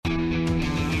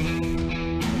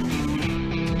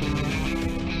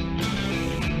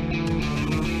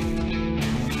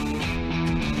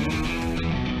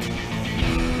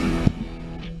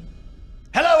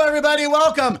everybody.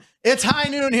 Welcome. It's high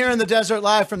noon here in the desert,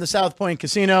 live from the South Point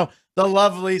Casino, the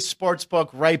lovely sports book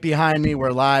right behind me.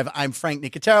 We're live. I'm Frank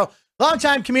Nicotero,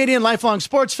 longtime comedian, lifelong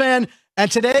sports fan.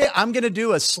 And today I'm going to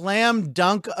do a slam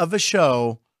dunk of a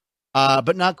show,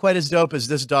 but not quite as dope as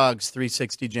this dog's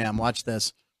 360 jam. Watch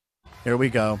this. Here we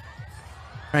go.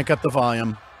 Crank up the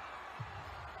volume.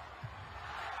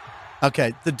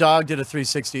 Okay, the dog did a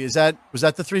 360. Was that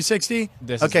the 360?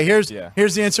 Okay, here's the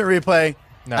instant replay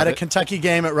at a Kentucky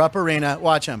game at Rupp Arena.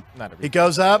 Watch him. He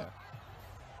goes up. Yeah.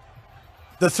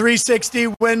 The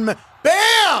 360 win.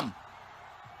 Bam!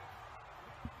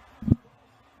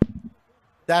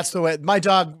 That's the way my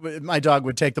dog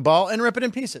would take the ball and rip it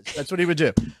in pieces. That's what he would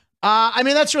do. I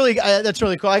mean, that's really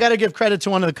cool. I got to give credit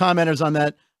to one of the commenters on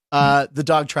that. The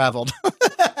dog traveled.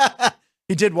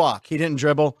 He did walk. He didn't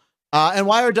dribble. And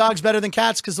why are dogs better than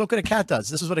cats? Because look what a cat does.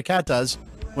 This is what a cat does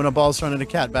when a ball's thrown at a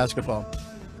cat basketball.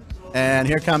 And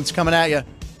here comes coming at you.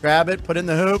 Grab it, put it in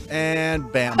the hoop, and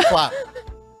bam, flop.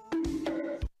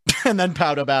 And then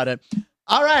pout about it.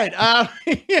 All right.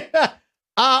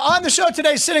 On the show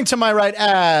today, sitting to my right,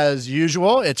 as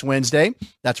usual, it's Wednesday.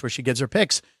 That's where she gives her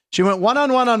picks. She went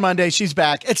one-on-one on Monday. She's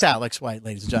back. It's Alex White,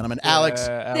 ladies and gentlemen. Alex.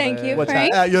 Thank you, What's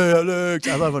Frank. Alex.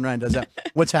 I love when Ryan does that.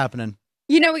 What's happening?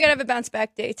 You know, we got to have a bounce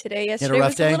back day today. Yesterday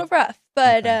was a little rough,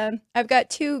 but I've got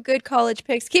two good college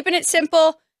picks. Keeping it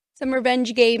simple, some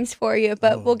revenge games for you,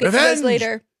 but we'll get to those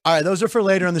later. All right, those are for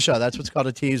later in the show. That's what's called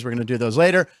a tease. We're going to do those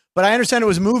later. But I understand it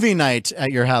was movie night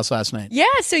at your house last night. Yeah,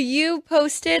 so you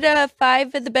posted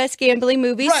 5 of the best gambling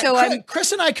movies. Right, So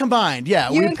Chris and I combined.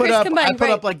 Yeah, we put up. I put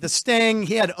up like The Sting.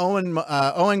 He had Owning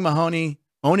Mahoney.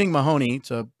 It's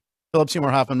a Philip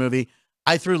Seymour Hoffman movie.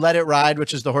 I threw Let It Ride,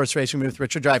 which is the horse racing movie with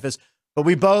Richard Dreyfuss. But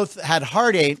we both had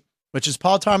Heartache, which is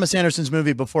Paul Thomas Anderson's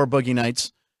movie before Boogie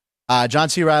Nights. John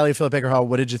C. Reilly, Philip Baker Hall.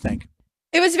 What did you think?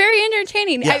 it was very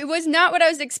entertaining. Yeah. It was not what I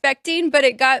was expecting, but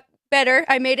it got better.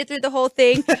 I made it through the whole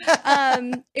thing.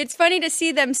 It's funny to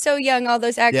see them so young, all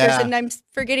those actors, and I'm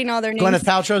forgetting all their names. Gwyneth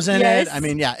Paltrow's in it. I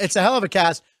mean, it's a hell of a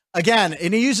cast. Again,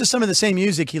 and he uses some of the same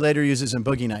music he later uses in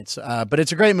Boogie Nights. But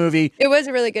it's a great movie. It was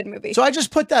a really good movie. So I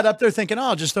just put that up there thinking,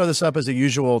 I'll just throw this up as a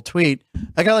usual tweet.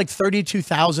 I got like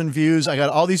 32,000 views. I got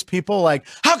all these people like,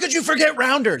 how could you forget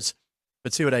Rounders?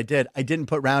 But see what I did? I didn't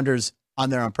put Rounders on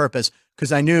there on purpose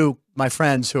because I knew my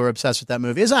friends who are obsessed with that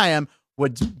movie, as I am,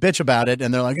 would bitch about it.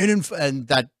 And they're like, and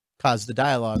that caused the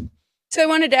dialogue. So I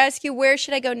wanted to ask you, where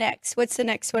should I go next? What's the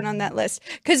next one on that list?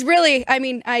 Because really, I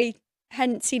mean, I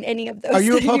hadn't seen any of those. Are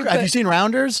you a poker? Have you seen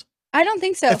Rounders? I don't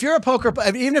think so. If you're a poker,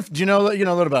 even if you know a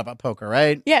little bit about poker,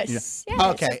 right? Yes. You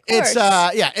know. Yes, okay.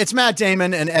 It's Matt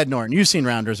Damon and Ed Norton. You've seen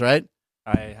Rounders, right?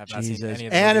 I have not seen any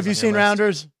of them. And have you seen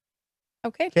Rounders?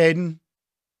 Okay. Caden,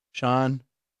 Sean.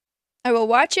 I will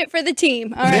watch it for the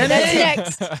team. All right,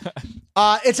 that's next.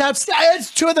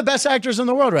 It's two of the best actors in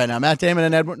the world right now, Matt Damon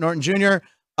and Ed Norton Jr.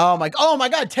 Oh my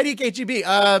God, Teddy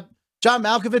KGB. John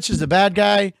Malkovich is the bad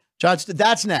guy.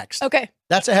 That's next. Okay.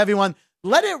 That's a heavy one.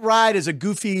 Let It Ride is a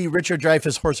goofy Richard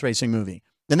Dreyfuss horse racing movie.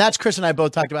 And that's Chris and I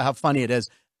both talked about how funny it is.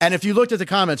 And if you looked at the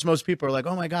comments, most people are like,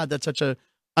 oh my God, that's such a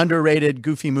underrated,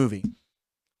 goofy movie.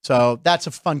 So that's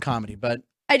a fun comedy. But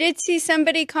I did see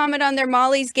somebody comment on their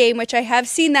Molly's Game, which I have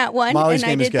seen that one. Molly's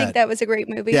and Game I is did good. think that was a great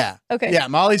movie. Yeah. Okay. Yeah,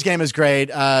 Molly's Game is great.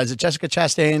 Jessica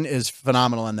Chastain is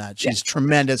phenomenal in that. She's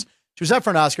tremendous. She was up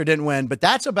for an Oscar, didn't win. But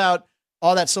that's about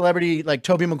all that celebrity, like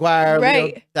Tobey Maguire,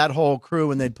 right. That whole crew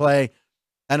when they'd play.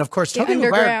 And of course, Tobey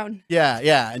Maguire.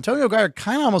 Yeah. And Tobey Maguire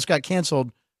kind of almost got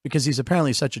canceled because he's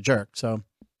apparently such a jerk. So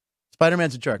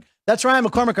Spider-Man's a jerk. That's Ryan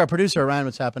McCormick, our producer. Ryan,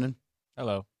 what's happening?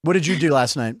 Hello. What did you do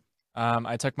last night?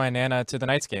 I took my Nana to the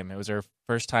Knights game. It was her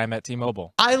first time at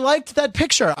T-Mobile. I liked that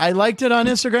picture. I liked it on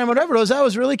Instagram, whatever it was. That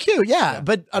was really cute. Yeah.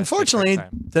 But unfortunately,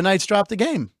 the Knights dropped the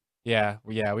game. Yeah,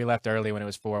 we left early when it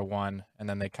was 4-1, and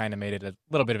then they kind of made it a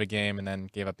little bit of a game, and then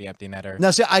gave up the empty netter.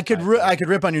 Now, see, I could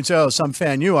rip on you too, some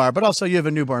fan you are, but also you have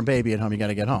a newborn baby at home. You got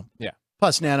to get home. Yeah.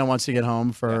 Plus, Nana wants to get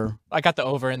home for. Yeah. I got the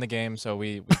over in the game, so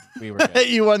we were good.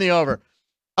 You won the over.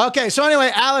 Okay, so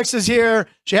anyway, Alex is here.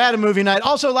 She had a movie night.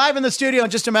 Also, live in the studio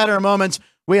in just a matter of moments,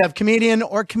 we have comedian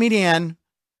or comedian.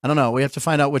 I don't know. We have to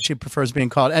find out what she prefers being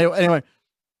called. Anyway,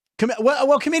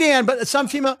 comedian, but some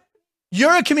female.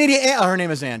 You're a comedian. Oh, her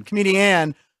name is Ann.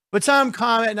 Comedian. But some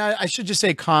comic, and I should just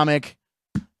say comic,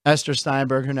 Ester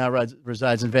Steinberg, who now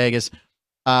resides in Vegas.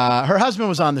 Her husband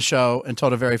was on the show and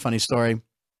told a very funny story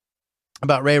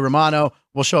about Ray Romano.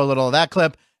 We'll show a little of that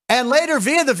clip. And later,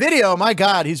 via the video, my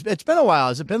God, it's been a while.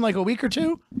 Has it been like a week or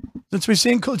two since we've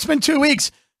seen? It's been 2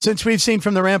 weeks since we've seen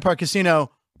from the Rampart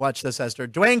Casino. Watch this, Esther.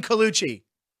 Duane Colucci.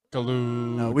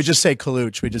 No, we just say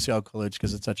Colucci. We just yell Colucci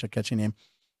because it's such a catchy name.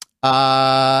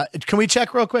 Can we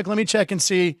check real quick? Let me check and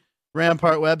see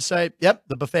Rampart website. Yep,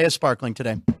 the buffet is sparkling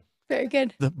today. Very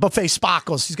good. The buffet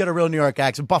sparkles. He's got a real New York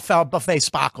accent. Buffet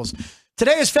sparkles.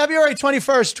 Today is February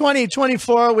 21st,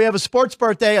 2024. We have a sports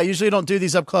birthday. I usually don't do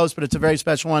these up close, but it's a very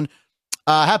special one.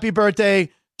 Happy birthday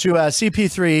to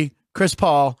CP3, Chris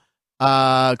Paul.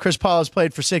 Chris Paul has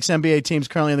played for 6 NBA teams,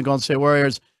 currently in the Golden State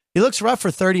Warriors. He looks rough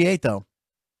for 38, though.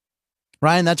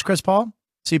 Ryan, that's Chris Paul,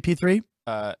 CP3?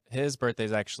 His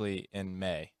birthday's actually in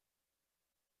May.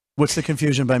 What's the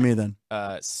confusion by me, then?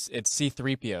 It's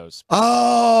C-3PO's.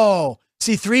 Oh,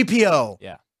 C-3PO.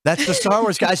 Yeah. That's the Star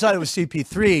Wars guy. I thought it was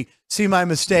CP3. See my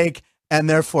mistake, and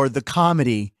therefore the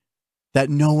comedy that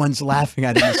no one's laughing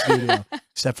at in the studio,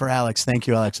 except for Alex. Thank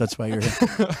you, Alex. That's why you're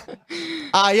here.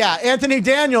 Yeah, Anthony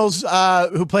Daniels,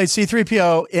 who played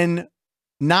C-3PO in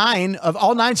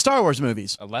all 9 Star Wars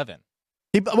movies. 11.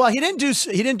 He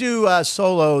didn't do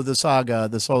Solo, the saga,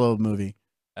 the Solo movie,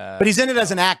 but he's in it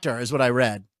as an actor, is what I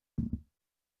read.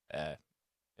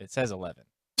 It says 11.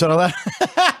 So 11.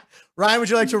 Ryan, would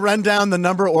you like to run down the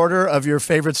number order of your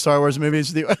favorite Star Wars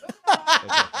movies?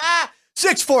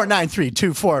 6, 4, 9, 3,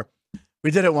 2, 4. We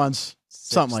did it once. 6,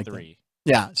 something like 3.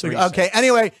 that. Yeah. So 3, okay. 6.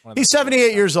 Anyway, he's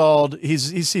 78 years old.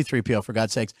 He's C-3PO, for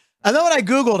God's sakes. And then when I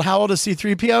Googled how old is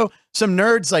C-3PO, some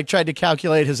nerds tried to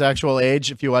calculate his actual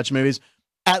age. If you watch movies,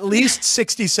 at least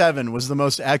 67 was the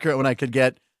most accurate one I could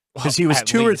get, because he was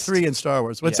 2 or 3 in Star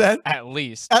Wars. What's that? At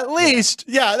least. At least.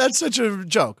 Yeah, that's such a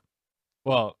joke.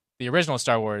 Well, the original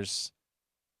Star Wars,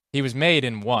 he was made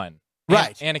in 1.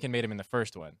 Right. Anakin made him in the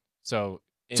first one. So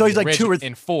he's like 2 or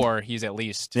in 4, he's at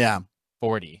least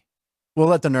 40. We'll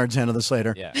let the nerds handle this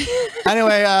later. Yeah.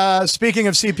 Anyway, speaking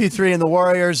of CP3 and the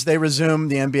Warriors, they resume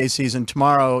the NBA season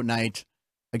tomorrow night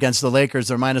against the Lakers.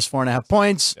 They're minus 4.5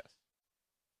 points. Yes.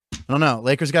 I don't know.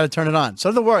 Lakers got to turn it on. So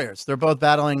do the Warriors. They're both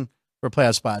battling for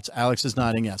playoff spots. Alex is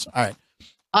nodding yes. All right.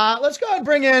 Let's go and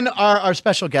bring in our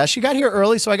special guest. She got here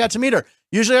early, so I got to meet her.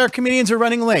 Usually our comedians are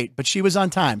running late, but she was on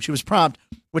time. She was prompt,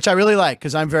 which I really like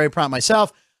because I'm very prompt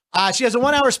myself. She has a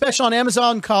 1-hour special on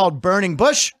Amazon called Burning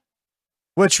Bush,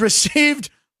 which received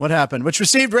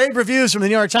rave reviews from the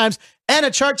New York Times, and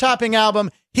a chart-topping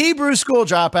album, Hebrew School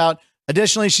Dropout.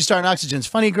 Additionally, she starred in Oxygen's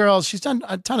Funny Girls. She's done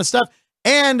a ton of stuff.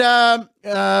 And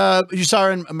you saw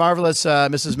her in Marvelous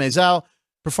Mrs. Maisel,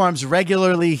 performs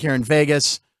regularly here in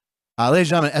Vegas. Ladies and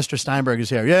gentlemen, Ester Steinberg is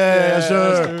here. Yay,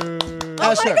 Esther.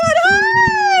 Oh, Esther. My God, hi!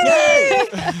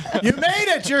 Yay! You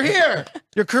made it. You're here.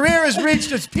 Your career has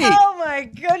reached its peak. Oh, my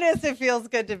goodness. It feels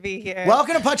good to be here.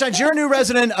 Welcome to Punchlines. You're a new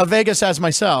resident of Vegas, as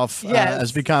myself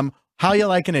has become. How are you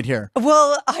liking it here?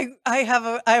 Well, I'm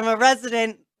a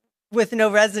resident with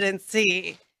no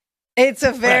residency. It's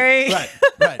a very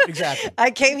right, exactly.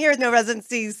 I came here with no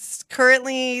residency,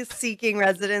 currently seeking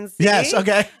residency. Yes,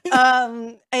 okay.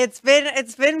 It's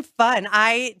been fun.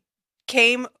 I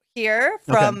came here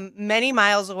from many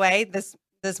miles away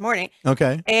this morning.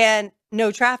 Okay. And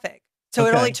no traffic. So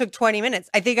it only took 20 minutes.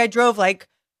 I think I drove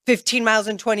 15 miles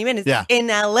in 20 minutes. Yeah. In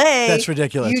LA, that's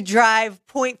ridiculous. You drive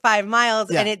 0.5 miles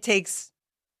and it takes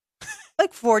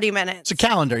 40 minutes. It's a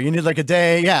calendar. You need a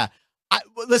day. Yeah.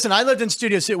 Listen, I lived in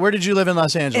Studio City. Where did you live in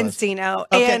Los Angeles? Encino.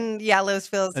 Okay. And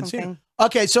Louisville something.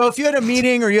 Okay, so if you had a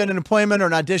meeting or you had an appointment or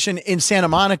an audition in Santa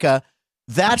Monica,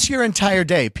 that's your entire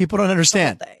day. People don't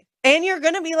understand. And you're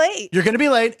going to be late. You're going to be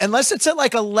late. Unless it's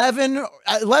at 11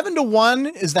 to 1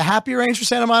 is the happy range for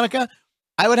Santa Monica.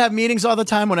 I would have meetings all the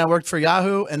time when I worked for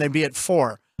Yahoo, and they'd be at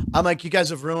 4. I'm like, you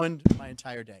guys have ruined my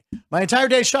entire day. My entire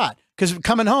day shot. Because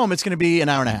coming home, it's going to be an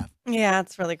hour and a half. Yeah,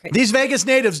 it's really crazy. These Vegas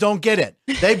natives don't get it.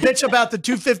 They bitch about the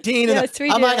 215.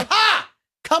 I'm like,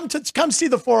 come see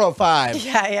the 405.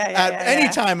 Yeah. At any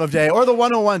time of day. Or the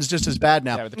 101's just as bad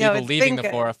now. Yeah, the people leaving the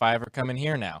 405 are coming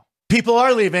here now. People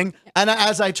are leaving. And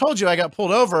as I told you, I got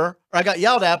pulled over, or I got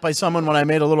yelled at by someone when I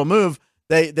made a little move.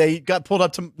 They got pulled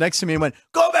up next to me and went,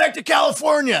 go back to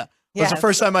California. It was the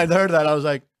first time I'd heard that. I was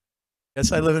like,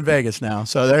 guess I live in Vegas now.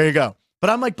 So there you go. But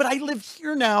I'm like, but I live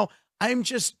here now. I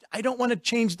don't want to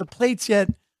change the plates yet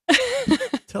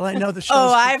till I know the show.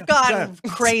 Oh, I've gone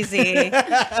crazy.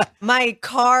 My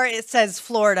car, it says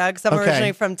Florida because I'm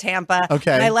originally from Tampa.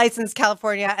 Okay. My license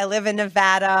California. I live in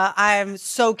Nevada. I'm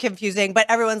so confusing, but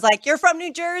everyone's like, you're from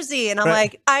New Jersey. And I'm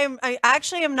like, I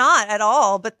actually am not at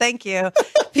all, but thank you.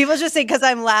 People just say because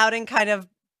I'm loud and kind of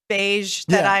beige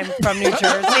that I'm from New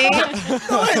Jersey.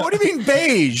 Wait, what do you mean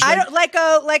beige? I don't like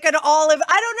an olive.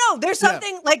 I don't know. There's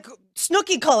something like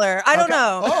Snooki color. I don't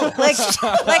know. Oh.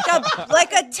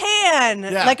 like a tan,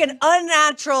 like an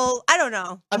unnatural. I don't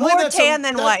know. More tan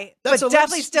than white, but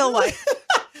definitely still white.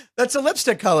 That's a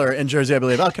lipstick color in Jersey, I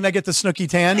believe. Oh, can I get the Snooki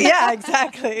tan? Yeah,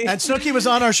 exactly. And Snooki was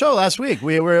on our show last week.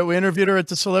 We interviewed her at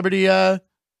the Celebrity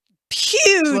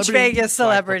huge Vegas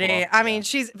celebrity. I mean,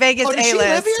 she's Vegas does she A-list.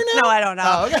 live here now? No, I don't know.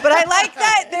 Oh, okay. But I like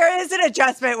that there is an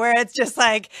adjustment where it's just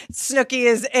like Snooki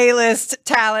is A-list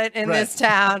talent in this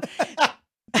town.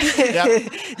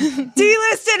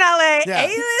 D-list in LA,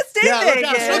 A-list in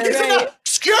Vegas. Snooki's in the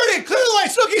security. Clear the light.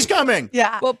 Snooki's coming.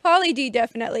 Yeah. Well, Pauly D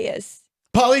definitely is.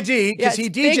 Pauly D, because he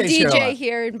DJs big here. DJ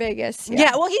here in Vegas.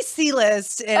 Yeah, well, he's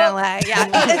C-list in LA. Yeah,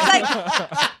 it's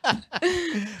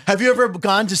like. Have you ever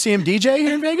gone to see him DJ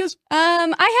here in Vegas? I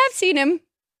have seen him.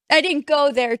 I didn't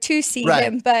go there to see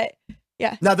him, but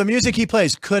yeah. Now, the music he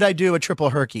plays, could I do a triple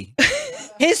herky?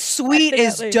 His suite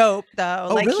is dope, though.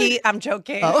 Oh, like really? I'm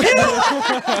joking. Oh.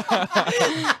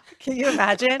 Can you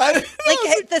imagine?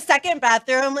 Like the second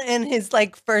bathroom in his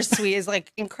like first suite is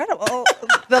like incredible.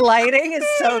 The lighting is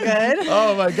so good.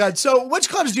 Oh my God! So, which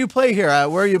clubs do you play here?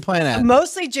 Where are you playing at?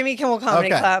 Mostly Jimmy Kimmel Comedy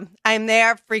Club. I'm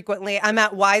there frequently. I'm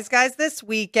at Wise Guys this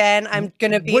weekend. I'm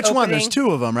gonna be. Which one? There's two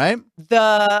of them, right?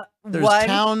 There's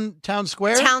one Town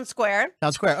Square. Town Square.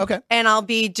 Town Square. Okay. And I'll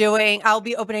be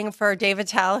opening for Dave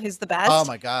Attell, who's the best. Oh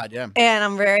my God! Yeah. And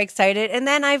I'm very excited. And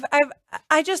then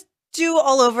I just do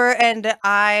all over, and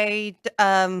I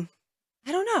don't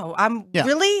know.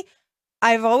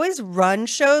 I've always run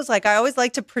shows. Like I always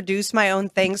like to produce my own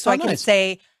things, so I can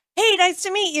say, "Hey, nice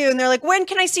to meet you," and they're like, "When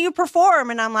can I see you perform?"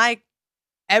 And I'm like,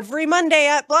 "Every Monday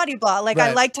at blah de blah." Like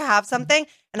I like to have something.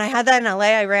 And I had that in LA.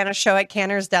 I ran a show at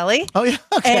Canner's Deli. Oh, yeah.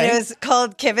 Okay. And it was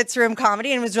called Kivitz Room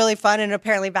Comedy, and it was really fun. And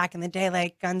apparently back in the day,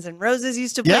 like Guns N' Roses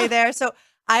used to play there. So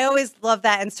I always loved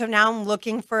that. And so now I'm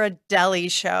looking for a deli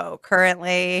show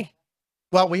currently.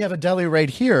 Well, we have a deli right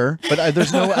here, but I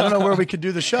don't know where we could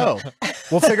do the show.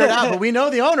 We'll figure it out. But we know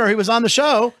the owner. He was on the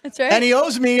show. That's right. And he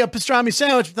owes me a pastrami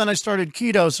sandwich, but then I started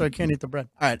keto, so I can't eat the bread.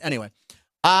 All right. Anyway,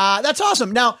 that's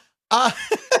awesome. Now,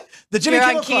 the Jimmy You're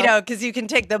Kimmel on keto because you can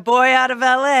take the boy out of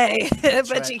LA,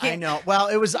 but you can't. I know. Well,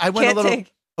 I went a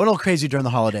little crazy during the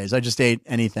holidays. I just ate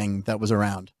anything that was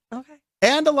around. Okay.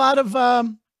 And a lot of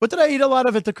what did I eat a lot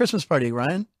of at the Christmas party,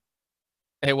 Ryan?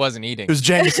 It wasn't eating. It was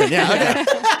Jameson. Yeah.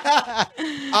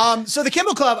 Okay. So the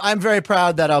Kimmel Club, I'm very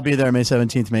proud that I'll be there May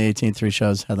 17th, May 18th, 3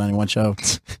 shows, headlining one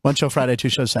show Friday, 2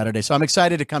 shows Saturday. So I'm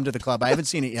excited to come to the club. I haven't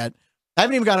seen it yet. I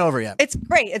haven't even gone over yet. It's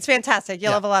great. It's fantastic.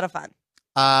 You'll have a lot of fun.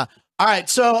 All right.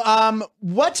 So,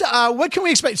 what can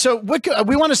we expect? So,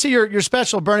 we want to see your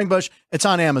special, Burning Bush. It's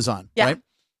on Amazon, right?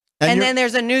 And then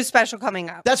there's a new special coming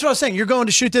up. That's what I was saying. You're going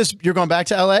to shoot this. You're going back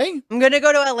to LA? I'm going to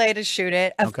go to LA to shoot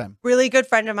it. A really good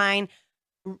friend of mine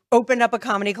opened up a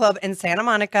comedy club in Santa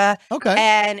Monica. Okay.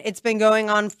 And it's been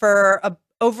going on for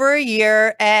over a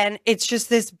year. And it's just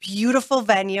this beautiful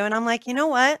venue. And I'm like, you know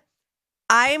what?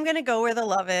 I am going to go where the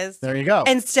love is. There you go.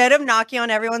 Instead of knocking on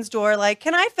everyone's door, like,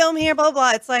 can I film here? Blah, blah,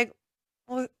 blah. It's like,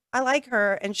 well, I like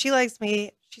her and she likes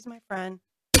me. She's my friend.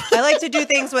 I like to do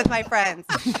things with my friends.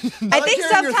 I think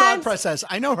sometimes your thought process.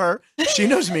 I know her. She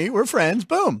knows me. We're friends.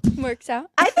 Boom. Works out.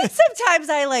 I think sometimes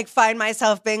I like find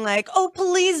myself being like, oh,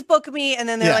 please book me. And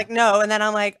then they're like, no. And then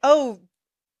I'm like, oh,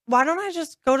 why don't I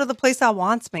just go to the place that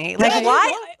wants me? Like,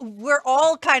 why? We're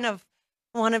all kind of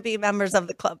want to be members of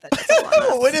the club that doesn't want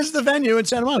us. What is the venue in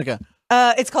Santa Monica?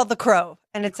 It's called The Crow,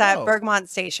 and it's at Bergmont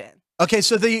Station. Okay,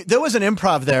 so there was an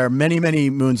improv there many, many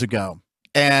moons ago.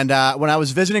 And when I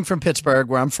was visiting from Pittsburgh,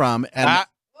 where I'm from, and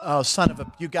oh, son of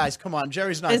a, you guys, come on,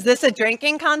 Jerry's not. Is this a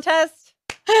drinking contest?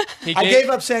 I gave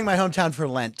up saying my hometown for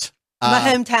Lent. My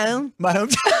hometown? My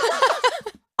hometown.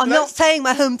 I'm not saying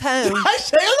my hometown. Did I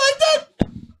say it like that?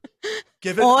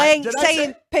 Give it. I ain't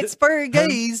saying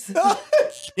Pittsburghese.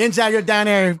 Inside, you're down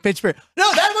there in Pittsburgh. No,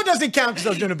 that one doesn't count because I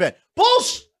was doing a bit.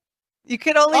 Bullshit. You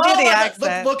could only do the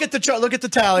accent. Look at the chart. Look at the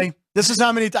tally. This is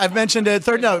how many I've mentioned it.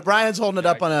 Ryan's holding it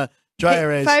up on a dry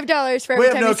erase. $5 for every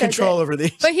time we have no he says control it. over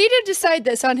these. But he did decide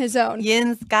this on his own.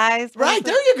 Yins, guys. Right,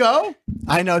 there you go.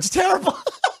 I know, it's terrible.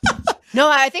 No,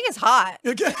 I think it's hot.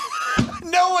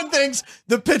 No one thinks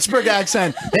the Pittsburgh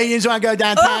accent. Hey, you just want to go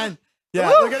downtown? Yeah,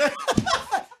 look at it.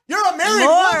 You're a married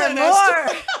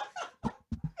woman.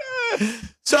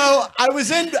 So I was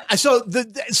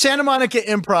the Santa Monica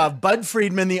Improv, Bud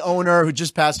Friedman, the owner who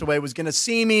just passed away, was going to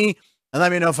see me and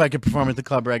let me know if I could perform at the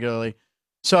club regularly.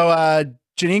 So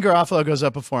Janine Garofalo goes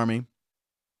up before me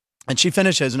and she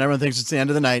finishes and everyone thinks it's the end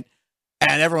of the night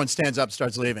and everyone stands up,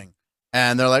 starts leaving.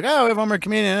 And they're like, oh, we have one more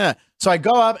comedian. So I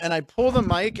go up and I pull the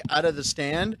mic out of the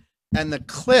stand and the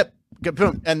clip,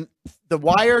 boom, and the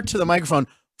wire to the microphone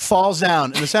falls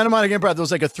down. In the Santa Monica Improv, there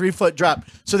was like a 3-foot drop.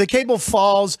 So the cable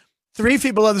falls 3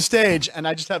 feet below the stage, and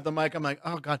I just have the mic. I'm like,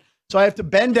 oh, God. So I have to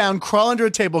bend down, crawl under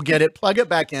a table, get it, plug it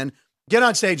back in, get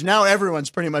on stage. Now everyone's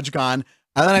pretty much gone.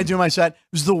 And then I do my set. It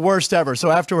was the worst ever.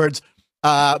 So afterwards,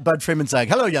 Bud Freeman's like,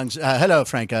 hello,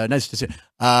 Frank. Nice to see you.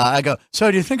 I go, so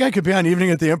do you think I could be on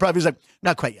Evening at the Improv? He's like,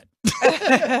 not quite yet.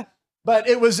 But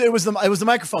it was the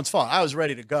microphone's fault. I was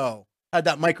ready to go. Had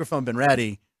that microphone been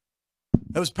ready,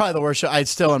 it was probably the worst show.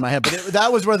 It's still in my head. But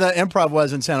that was where the Improv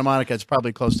was in Santa Monica. It's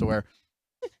probably close to where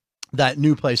that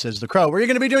new place is, The Crow, where you're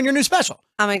going to be doing your new special.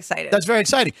 I'm excited. That's very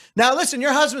exciting. Now, listen,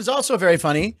 your husband's also very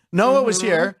funny. Noah was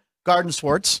here, Garden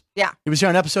Swartz. Yeah. He was here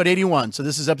on episode 81. So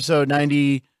this is episode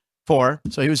 94.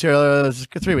 So he was here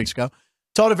 3 weeks ago.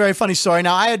 Told a very funny story.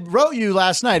 Now, I had wrote you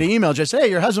last night, I emailed you, I said, hey,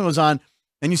 your husband was on.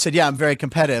 And you said, yeah, I'm very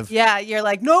competitive. Yeah, you're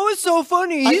like, Noah's so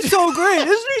funny. He's so great.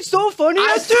 Isn't he so funny,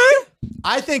 Esther?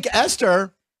 I think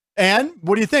Esther. And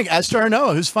what do you think, Esther or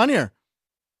Noah? Who's funnier?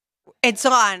 It's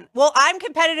on. Well, I'm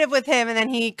competitive with him, and then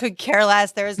he could care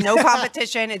less. There is no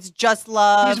competition. It's just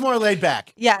love. He's more laid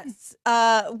back. Yes.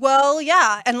 Well,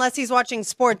 yeah, unless he's watching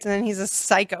sports, and then he's a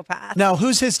psychopath. Now,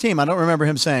 who's his team? I don't remember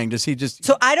him saying. Does he just...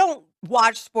 So I don't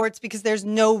watch sports because there's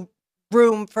no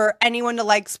room for anyone to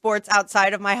like sports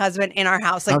outside of my husband in our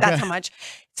house. Like, that's how much.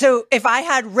 So if I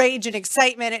had rage and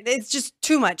excitement, it's just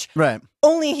too much. Right.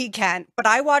 Only he can. But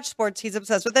I watch sports. He's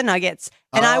obsessed with the Nuggets.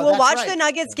 And I will watch the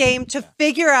Nuggets game to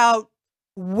figure out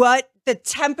what the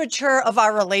temperature of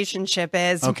our relationship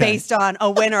is based on a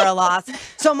win or a loss.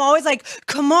 So I'm always like,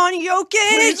 come on,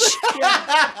 Jokic.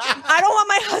 I don't want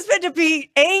my husband to be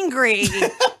angry.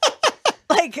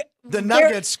 Like, the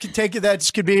Nuggets could take it. That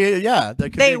could be, that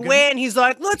could they win. He's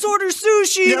like, let's order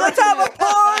sushi. Let's have a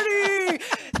party.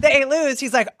 They lose.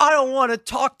 He's like, I don't want to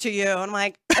talk to you. And I'm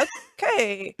like,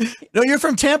 okay. No, you're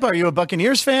from Tampa. Are you a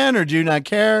Buccaneers fan or do you not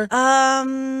care?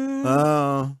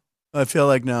 Oh, I feel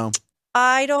like no.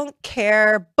 I don't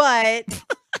care, but look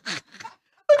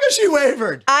how she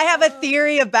wavered. I have a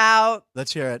theory about.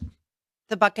 Let's hear it.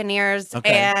 The Buccaneers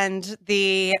and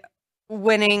the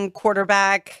winning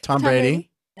quarterback, Tom Brady.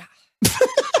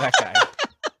 That guy.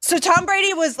 So Tom Brady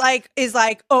is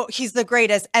like, oh, he's the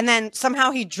greatest. And then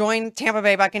somehow he joined Tampa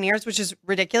Bay Buccaneers, which is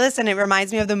ridiculous. And it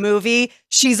reminds me of the movie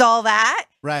She's All That.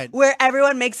 Right. Where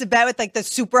everyone makes a bet with like the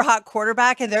super hot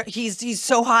quarterback. And he's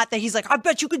so hot that he's like, I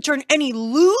bet you could turn any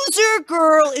loser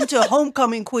girl into a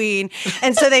homecoming queen.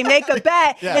 And so they make a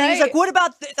bet. And he's like, what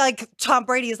about like Tom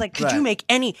Brady is like, could you make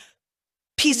any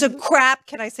piece of crap?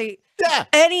 Can I say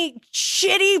any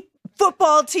shitty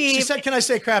football team? She said, can I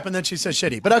say crap? And then she said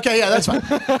shitty. But okay, yeah, that's fine.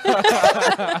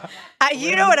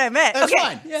 You know what I meant. That's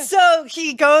fine. Yeah. So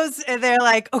he goes and they're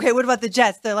like, okay, what about the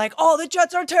Jets? They're like, oh, the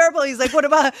Jets are terrible. He's like, what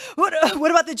about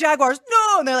the Jaguars?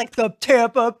 No. And they're like, the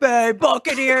Tampa Bay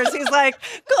Buccaneers. He's like,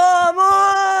 come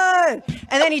on.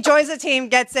 And then he joins the team,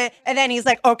 gets it. And then he's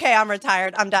like, okay, I'm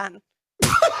retired. I'm done.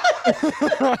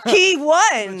 He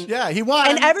won. Yeah, he won.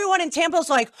 And everyone in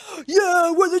Tampa's like,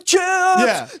 yeah, we're the champs.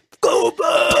 Yeah. Go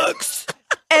Bucks.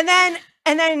 and then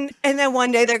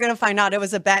one day they're gonna find out it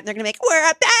was a bet and they're gonna make, we're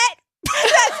a bet.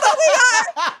 That's what we are.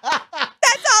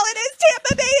 That's all it is.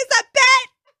 Tampa Bay is a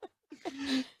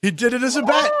bet. He did it as a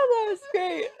bet. Oh, that was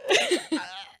great.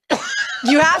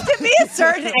 You have to be a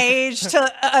certain age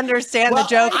to understand the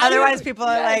joke. Otherwise, people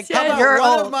are like, you're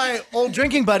one old. of my old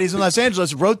drinking buddies in Los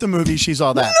Angeles wrote the movie She's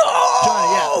All That. No!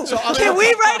 Johnny, So can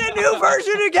we write a new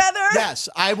version together? Yes,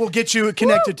 I will get you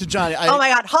connected to Johnny. Oh my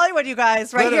God, Hollywood, you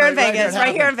guys, right here in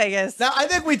Vegas. Now, I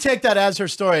think we take that as her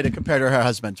story to compare to her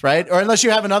husband's, right? Or unless you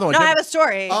have another one. No, I have a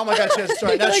story. Oh my God, she has a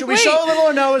story. Now, should we show a little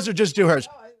of Noah's or just do hers?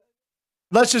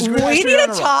 Let's just. We need to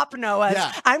top Noah's.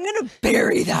 Yeah. I'm going to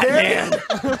bury that man.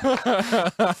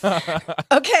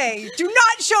 Okay, do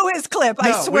not show his clip. No,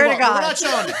 I swear to God. We're not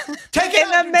showing it. Take it in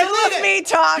the middle of me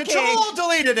talking. Control,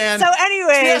 delete it, Ann. So,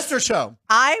 anyways, it's the Ester show.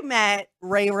 I met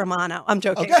Ray Romano. I'm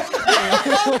joking. Okay.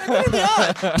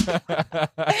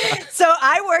 So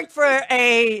I worked for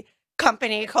a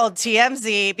company called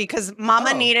TMZ because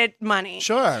Mama needed money.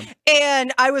 Sure.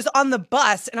 And I was on the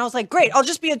bus, and I was like, great, I'll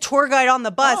just be a tour guide on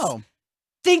the bus. Oh.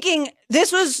 Thinking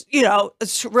this was, a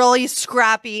really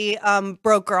scrappy,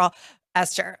 broke girl,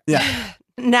 Esther. Yeah.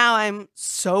 Now I'm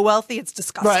so wealthy, it's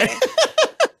disgusting. Right.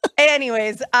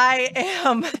 Anyways, I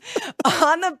am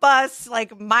on the bus,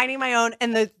 like minding my own.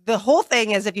 And the whole thing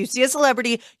is if you see a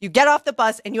celebrity, you get off the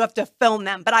bus and you have to film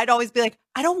them. But I'd always be like,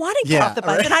 I don't want to get off the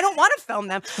bus and I don't want to film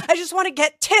them. I just want to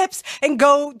get tips and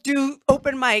go do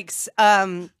open mics.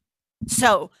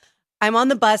 So I'm on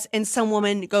the bus and some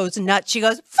woman goes nuts. She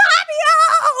goes, Fabio!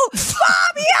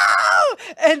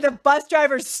 And the bus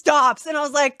driver stops. And I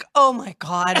was like, oh my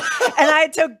God. And I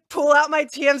had to pull out my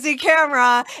TMZ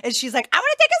camera. And she's like, I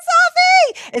want to take a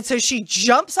selfie. And so she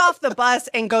jumps off the bus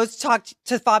and goes to talk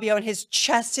to Fabio. And his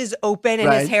chest is open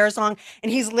and his hair is long.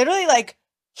 And he's literally like,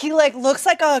 he looks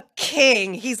like a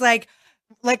king. He's like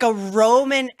like a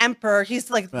Roman emperor. He's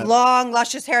like long,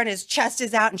 luscious hair and his chest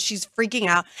is out and she's freaking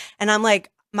out. And I'm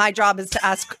like, my job is to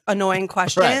ask annoying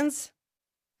questions. Right.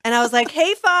 And I was like,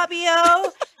 hey,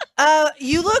 Fabio,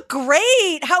 you look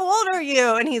great. How old are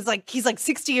you? And he's like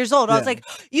 60 years old. I was like,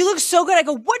 you look so good. I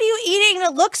go, what are you eating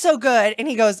that looks so good? And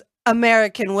he goes,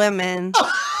 American women.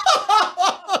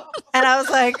 And I was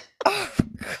like, oh,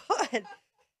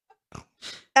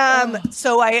 God.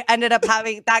 So I ended up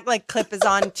having that like clip is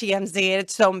on TMZ.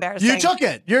 It's so embarrassing. You took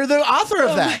it. You're the author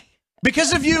of that.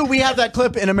 Because of you, we have that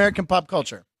clip in American pop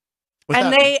culture.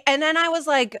 And then I was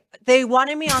like, they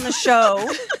wanted me on the show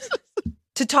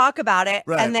to talk about it.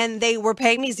 Right. And then they were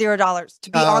paying me $0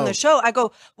 to be on the show. I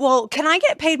go, well, can I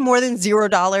get paid more than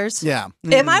 $0? Yeah.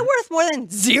 Am I worth more than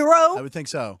zero? I would think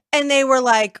so. And they were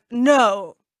like,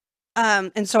 no.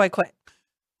 And so I quit.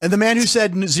 And the man who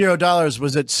said $0,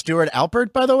 was it Stuart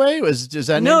Alpert, by the way? Is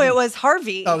that no, name? It was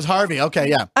Harvey. Oh, it was Harvey. Okay,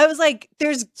 yeah. I was like,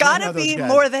 there's got to be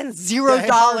more than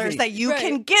 $0 that you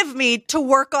can give me to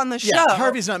work on the show. Yeah,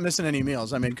 Harvey's not missing any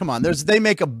meals. I mean, come on. They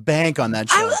make a bank on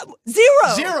that show.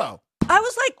 Zero. I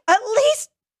was like, at least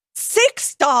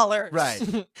 $6.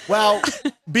 Right. Well,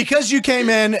 because you came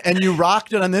in and you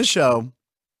rocked it on this show,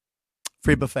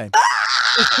 free buffet.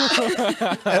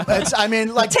 I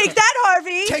mean, like, take that,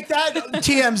 Harvey. Take that,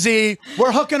 TMZ.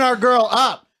 We're hooking our girl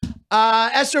up.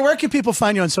 Esther, where can people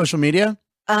find you on social media?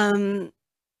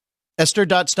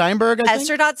 Esther.Steinberg, I think?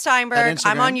 Esther.Steinberg.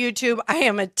 I'm on YouTube. I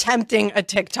am attempting a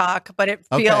TikTok, but it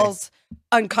feels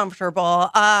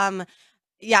uncomfortable.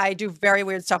 Yeah, I do very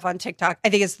weird stuff on TikTok. I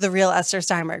think it's the real Ester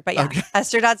Steinberg. But yeah,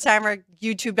 Esther.Steinberg,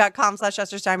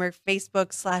 YouTube.com/Ester Steinberg,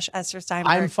 Facebook/Esther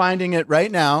Steinberg. I'm finding it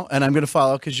right now, and I'm going to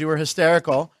follow because you were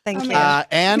hysterical. Thank you.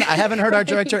 And I haven't heard our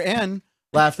director, Ann,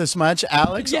 laugh this much.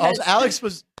 Alex. Yes. Also, Alex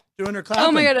was doing her clapping.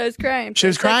 Oh my God, I was crying. She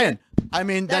was crying. I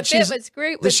mean, that bit was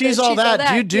great. With she's all that.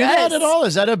 Do you do that at all?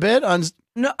 Is that a bit on?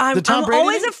 No, I'm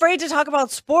always afraid to talk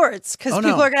about sports because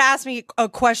people are going to ask me a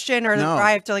question or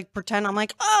I have to like pretend I'm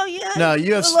like, oh yeah, no,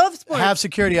 you love sports. Have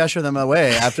security usher them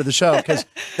away after the show because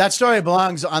that story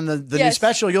belongs on the new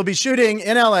special you'll be shooting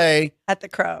in LA at the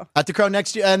Crow. At the Crow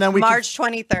next year, and then March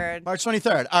 23rd. March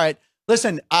 23rd. All right.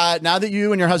 Listen, now that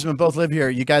you and your husband both live here,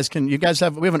 we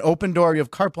have an open door. You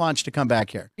have carte blanche to come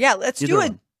back here. Yeah, let's do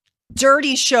a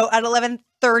dirty show at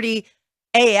 11:30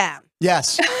 a.m.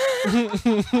 Yes. Can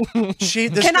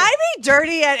I be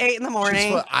dirty at 8 in the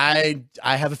morning? I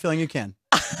have a feeling you can.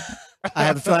 I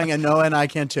have a feeling, and Noah and I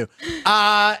can too.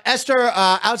 Esther,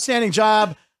 outstanding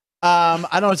job. I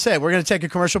don't know what to say. We're going to take a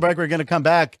commercial break. We're going to come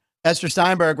back. Esther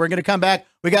Steinberg. We're going to come back.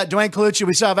 We got Duane Colucci.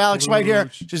 We still have Alex White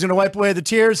here. She's going to wipe away the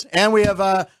tears. And we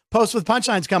have Post with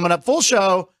Punchlines coming up. Full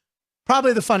show.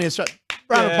 Probably the funniest.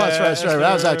 Round of applause for Esther.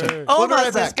 That was actually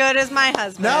almost as good as my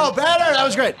husband. No, better. That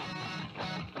was great.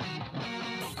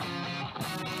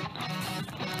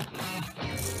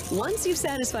 Once you've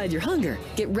satisfied your hunger,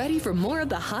 get ready for more of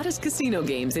the hottest casino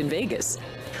games in Vegas.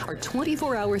 Our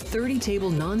 24-hour, 30-table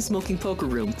non-smoking poker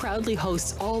room proudly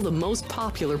hosts all the most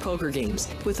popular poker games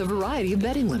with a variety of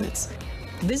betting limits.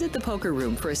 Visit the poker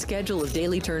room for a schedule of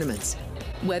daily tournaments.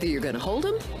 Whether you're going to hold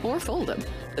 'em or fold 'em,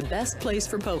 the best place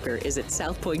for poker is at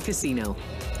South Point Casino.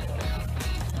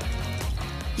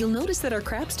 You'll notice that our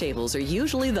craps tables are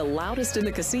usually the loudest in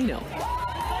the casino.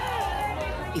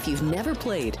 If you've never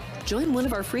played, join one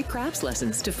of our free craps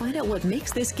lessons to find out what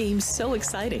makes this game so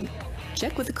exciting.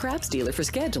 Check with the craps dealer for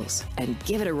schedules and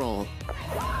give it a roll.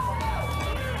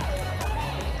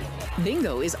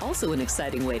 Bingo is also an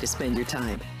exciting way to spend your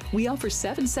time. We offer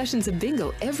 7 sessions of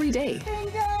bingo every day.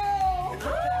 Bingo!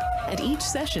 And each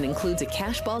session includes a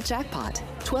cash ball jackpot,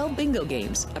 12 bingo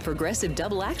games, a progressive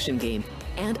double action game,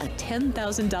 and a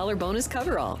 $10,000 bonus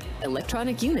coverall.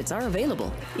 Electronic units are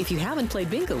available. If you haven't played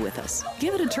bingo with us,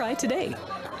 give it a try today.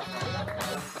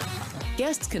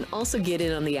 Guests can also get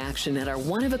in on the action at our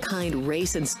one-of-a-kind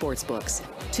race and sports books.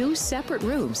 2 separate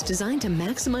rooms designed to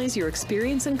maximize your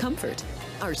experience and comfort.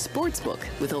 Our sports book,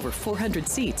 with over 400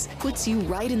 seats, puts you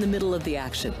right in the middle of the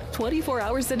action, 24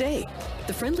 hours a day.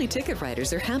 The friendly ticket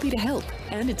writers are happy to help,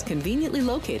 and it's conveniently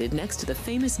located next to the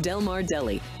famous Del Mar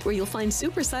Deli, where you'll find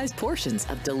supersized portions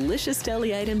of delicious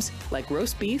deli items like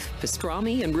roast beef,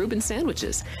 pastrami, and Reuben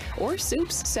sandwiches, or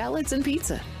soups, salads, and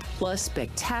pizza, plus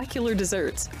spectacular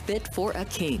desserts fit for a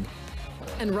king.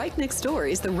 And right next door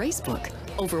is the race book,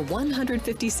 over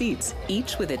 150 seats,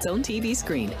 each with its own TV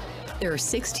screen. There are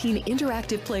 16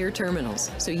 interactive player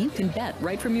terminals, so you can bet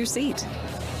right from your seat.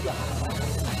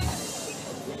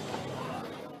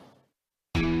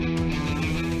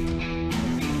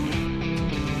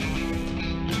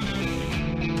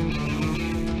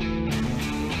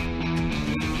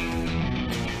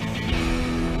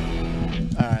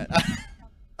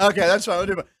 Okay, that's fine.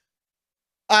 We'll do.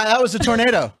 That was a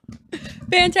tornado.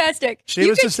 Fantastic. She you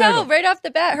was could hysterical. tell right off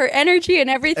the bat her energy and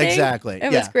everything. Exactly.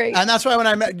 It was great. And that's why when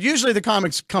I met, usually the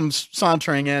comics come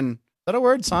sauntering in. Is that a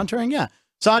word? Sauntering? Yeah.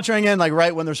 Sauntering in like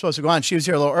right when they're supposed to go on. She was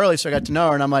here a little early, so I got to know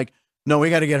her, and I'm like, no, we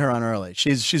got to get her on early.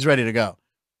 She's ready to go.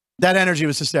 That energy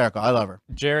was hysterical. I love her.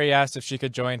 Jerry asked if she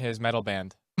could join his metal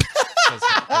band. Because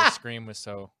her scream was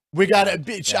so... We got it.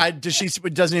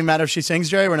 It doesn't even matter if she sings,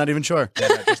 Jerry. We're not even sure.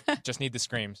 Yeah, no, just need the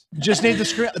screams. Just need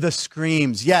the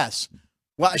screams. Yes.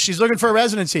 Well, she's looking for a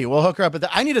residency. We'll hook her up with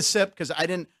that. I need a sip because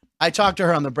I talked to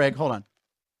her on the break. Hold on.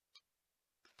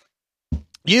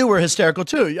 You were hysterical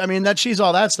too. I mean, that She's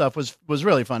All That stuff was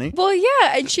really funny. Well,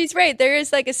 yeah, and she's right. There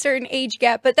is like a certain age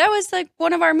gap, but that was like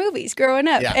one of our movies growing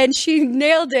up, and she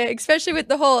nailed it, especially with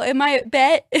the whole "Am I at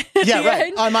bet?" Yeah,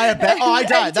 right. Am I at bet? Oh, I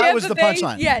died. That was the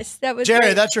punchline. Yes, that was. Jerry,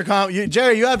 great. that's your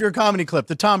Jerry, you have your comedy clip,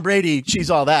 the Tom Brady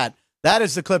 "She's All That." That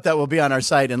is the clip that will be on our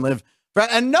site and live.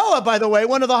 And Noah, by the way,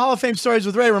 one of the Hall of Fame stories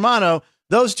with Ray Romano.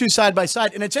 Those two side by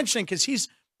side, and it's interesting because he's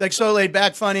like so laid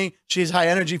back, funny. She's high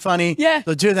energy, funny. Yeah,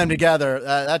 the two of them together.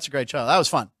 That's a great show. That was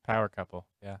fun. Power couple.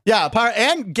 Yeah. Yeah.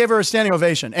 And give her a standing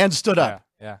ovation and stood up.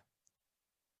 Yeah.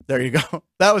 There you go.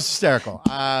 That was hysterical.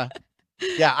 Yeah.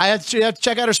 I had to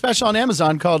check out her special on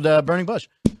Amazon called Burning Bush.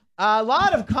 A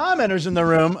lot of commenters in the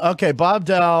room. Okay. Bob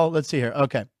Dell. Let's see here.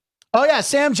 Okay. Oh yeah.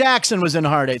 Sam Jackson was in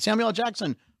Hard Eight. Samuel L.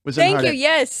 Jackson was in Hard Eight. Thank you.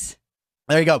 Yes.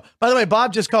 There you go. By the way,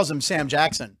 Bob just calls him Sam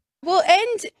Jackson. Well,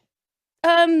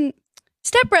 and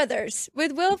Step Brothers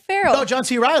with Will Ferrell. Oh, John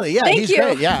C. Reilly. Yeah, he's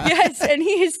great. Yeah. Yes, and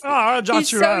he's John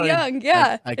C. so Reilly. young.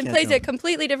 Yeah, I and can't plays do a it.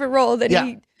 completely different role than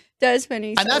he does when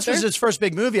he's And that older. was his first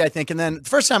big movie, I think. And then the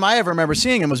first time I ever remember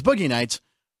seeing him was Boogie Nights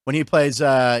when he plays,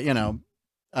 Mark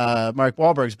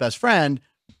Wahlberg's best friend.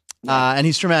 And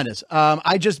he's tremendous.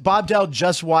 Bob Dell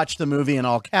just watched the movie in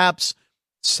all caps.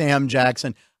 Sam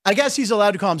Jackson. I guess he's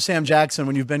allowed to call him Sam Jackson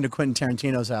when you've been to Quentin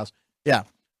Tarantino's house. Yeah.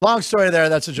 Long story there.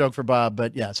 That's a joke for Bob.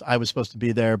 But yes, I was supposed to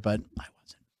be there, but I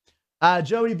wasn't.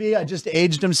 Joey B, I just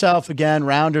aged himself again.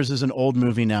 Rounders is an old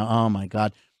movie now. Oh, my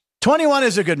God. 21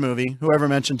 is a good movie. Whoever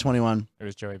mentioned 21. It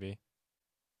was Joey B.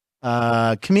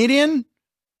 Comedian?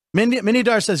 Minnie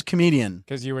Dar says comedian.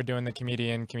 Because you were doing the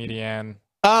comedian.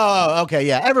 Oh, okay.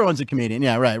 Yeah. Everyone's a comedian.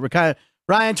 Yeah, right. We're kind of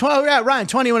Ryan,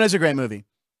 21 is a great movie.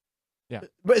 Yeah.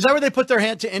 Is that where they put their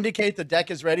hand to indicate the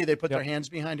deck is ready? They put their hands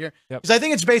behind here? Yep. Because I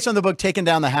think it's based on the book Taking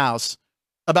Down the House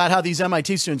about how these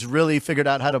MIT students really figured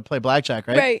out how to play blackjack,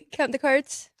 right? Right. Count the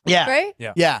cards. Yeah. Right?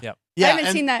 Yeah. Yep. I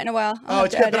haven't seen that in a while. Oh,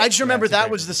 it's good. But I just remember it's a that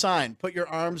great was the sign. Put your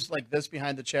arms like this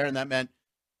behind the chair, and that meant,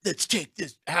 let's take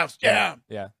this house down.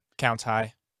 Yeah. Counts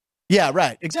high. Yeah,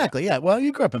 right. Exactly. Yeah. Well,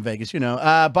 you grew up in Vegas, you know.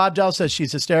 Bob Dell says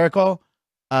she's hysterical.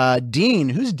 Dean.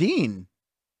 Who's Dean?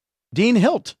 Dean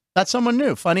Hilt. That's someone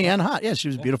new, funny and hot. Yeah, she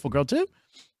was a beautiful girl, too.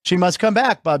 She must come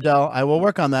back, Bob Dell. I will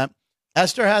work on that.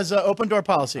 Esther has an open door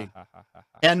policy.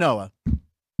 And Noah.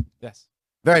 Yes.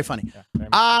 Very funny. Yeah, very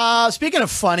much. Speaking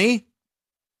of funny,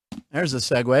 there's a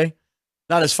segue.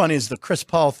 Not as funny as the Chris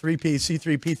Paul 3P,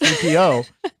 C3P, 3PO.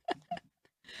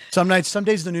 Some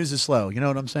days the news is slow. You know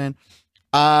what I'm saying?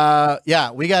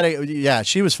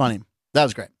 She was funny. That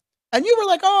was great. And you were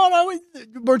like, oh,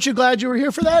 no, weren't you glad you were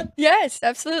here for that? Yes,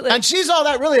 absolutely. And She's All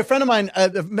That, really, a friend of mine,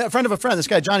 a friend of a friend, this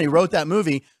guy, Johnny, wrote that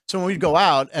movie. So when we'd go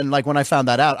out, and like when I found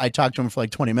that out, I talked to him for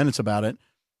like 20 minutes about it.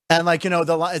 And like,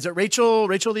 is it Rachel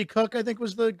Lee Cook, I think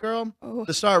was the girl,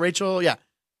 the star, Rachel. Yeah.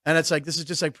 And it's like, this is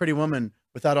just like Pretty Woman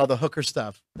without all the hooker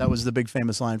stuff. That was the big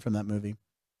famous line from that movie.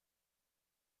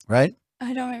 Right?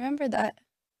 I don't remember that.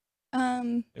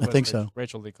 I think so.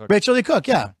 Rachel Lee Cook. Rachel Lee Cook,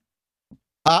 yeah.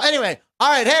 Anyway, all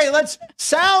right, hey, let's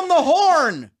sound the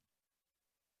horn.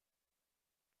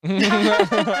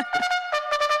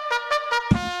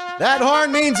 That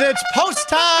horn means it's post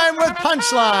time with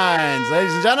punchlines,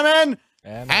 ladies and gentlemen.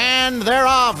 And they're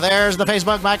off. There's the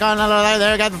Facebook icon.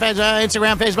 There, got the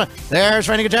Instagram, Facebook. There's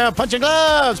Frank Nicotero, punching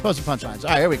gloves, posting punchlines.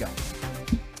 All right, here we go.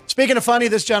 Speaking of funny,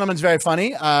 this gentleman's very funny.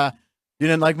 You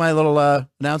didn't like my little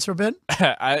announcer bit?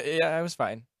 I was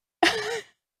fine.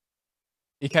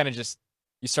 You kind of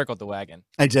you circled the wagon.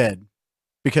 I did.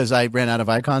 Because I ran out of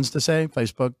icons to say,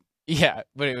 Facebook. Yeah,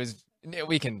 but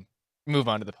we can move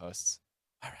on to the posts.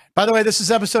 All right. By the way, this is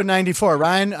episode 94.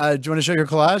 Ryan, do you want to show your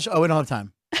collage? Oh, we don't have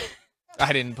time.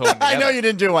 I didn't put one together. I know you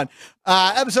didn't do one.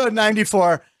 Episode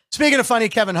 94. Speaking of funny,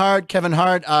 Kevin Hart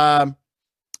had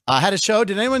a show.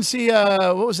 Did anyone see,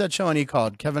 what was that show on E!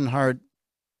 called? Kevin Hart,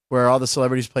 where all the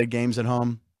celebrities played games at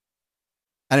home.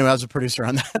 Anyway, I was a producer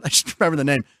on that. I should remember the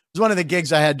name. It was one of the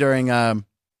gigs I had during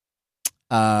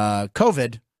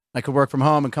COVID. I could work from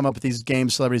home and come up with these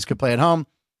games celebrities could play at home,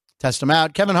 test them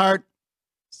out. Kevin Hart.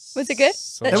 Was it good?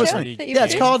 So that it was show funny. that you Yeah,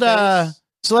 it's did? called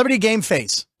Celebrity Game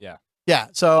Face. Yeah. Yeah.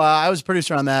 So I was a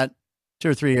producer on that 2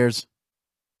 or 3 years,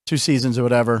 2 seasons or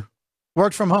whatever.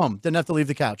 Worked from home. Didn't have to leave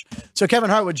the couch. So Kevin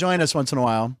Hart would join us once in a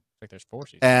while. Like there's 4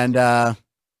 seasons. And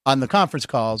on the conference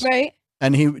calls. Right.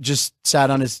 And he just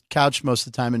sat on his couch most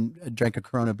of the time and drank a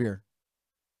Corona beer.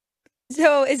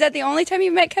 So is that the only time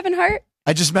you met Kevin Hart?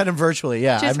 I just met him virtually.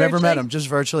 Yeah. I've never met him. Just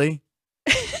virtually.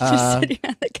 Just sitting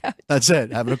on the couch. That's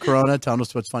it. Having a Corona, telling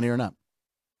us what's funny or not.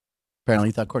 Apparently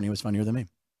he thought Courtney was funnier than me.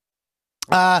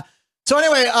 So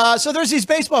anyway, so there's these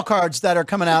baseball cards that are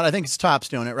coming out. I think it's Topps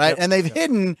doing it, right? Yep. And they've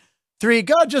hidden 3.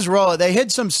 Go, just roll it. They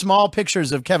hid some small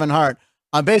pictures of Kevin Hart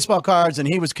on baseball cards, and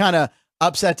he was kind of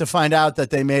upset to find out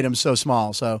that they made him so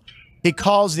small. So he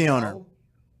calls the owner.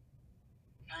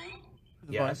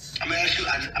 Yes. I'm gonna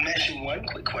ask you one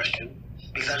quick question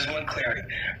because I just want clarity.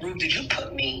 Rube, did you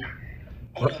put me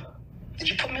on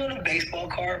a baseball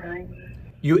card, Rube?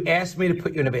 You asked me to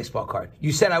put you in a baseball card.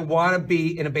 You said I want to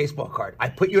be in a baseball card. I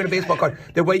put you in a baseball card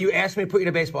the way you asked me to put you in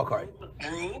a baseball card.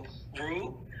 Rube,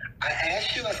 I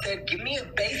asked you, I said, give me a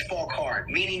baseball card,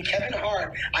 meaning Kevin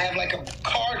Hart. I have like a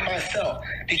card myself.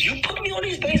 Did you put me on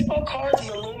these baseball cards as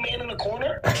a little man in the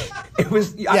corner? It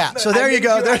was So there you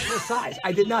go. Your actual size.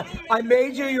 I did not. I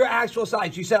made you your actual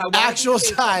size. You said I want Actual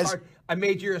size. Card. I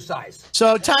made you your size.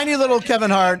 So tiny little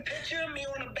Kevin Hart. Picture me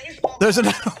on a baseball There's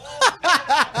card.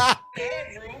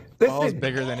 Listen, Ball's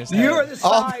bigger than his head. you're the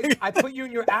size. I put you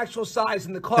in your actual size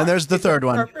in the card. And there's the third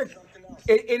one.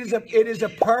 It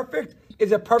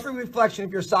is a perfect reflection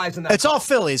of your size in that. It's all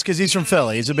Phillies because he's from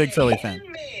Philly. He's a big Philly fan.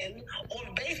 Man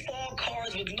on baseball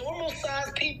cards with normal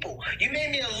sized people. You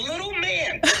made me a little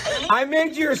man. I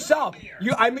made you yourself.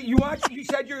 You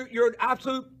said you're an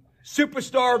absolute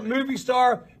superstar, movie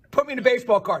star. Put me in a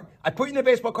baseball card. I put you in the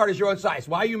baseball card as your own size.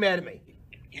 Why are you mad at me?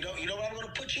 You know what I'm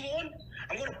gonna put you on?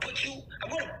 When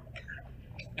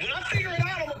I figure it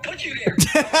out, I'm gonna put you there.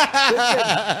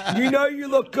 Listen, you know you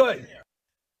look good.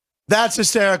 That's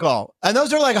hysterical. And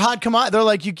those are like hot commodities. They're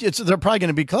like they're probably going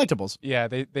to be collectibles. Yeah,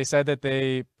 they said that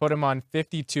they put him on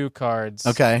 52 cards.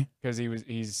 Okay. Because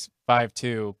he's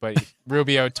 5'2", but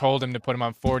Rubio told him to put him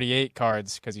on 48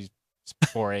 cards because he's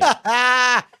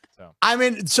 4'8". So. I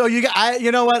mean, so you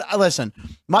know what? Listen,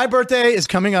 my birthday is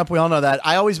coming up. We all know that.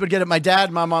 I always would get it. My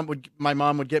mom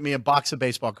would get me a box of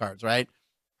baseball cards, right?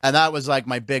 And that was like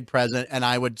my big present. And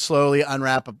I would slowly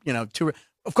unwrap, 2.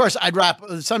 Of course, I'd wrap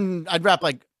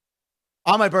like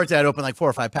on my birthday. I'd open like 4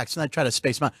 or 5 packs, and I'd try to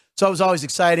space them out. So it was always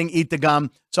exciting. Eat the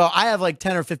gum. So I have like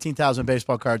 10 or 15,000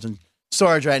 baseball cards in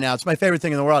storage right now. It's my favorite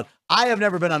thing in the world. I have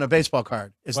never been on a baseball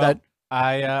card.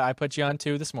 I put you on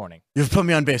 2 this morning. You've put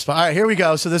me on baseball. All right, here we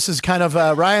go. So this is kind of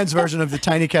Ryan's version of the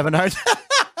tiny Kevin Hart.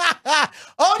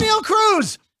 O'Neal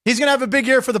Cruz. He's going to have a big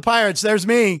year for the Pirates. There's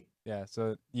me. Yeah,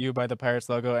 so you by the Pirates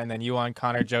logo, and then you on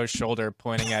Connor Joe's shoulder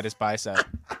pointing at his bicep.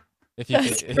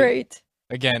 That's great.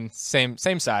 Again, same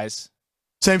size.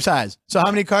 Same size. So how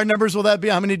many card numbers will that be?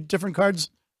 How many different cards?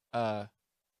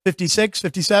 56,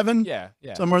 57? Yeah.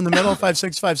 Somewhere in the middle,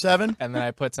 56, 57. And then I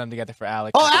put some together for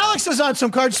Alex. Oh, Alex is on some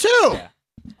cards too. Yeah.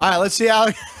 All right, let's see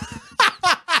Alex.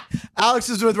 Alex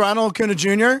is with Ronald Acuna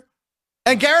Jr.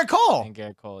 and Garrett Cole.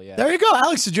 Yeah. There you go.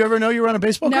 Alex, did you ever know you were on a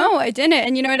baseball card? No, I didn't.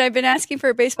 And you know what? I've been asking for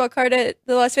a baseball card at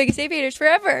the Las Vegas Aviators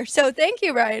forever. So thank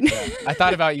you, Ryan. Yeah. I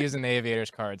thought about using the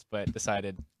Aviators cards, but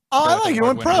decided. Oh, I like you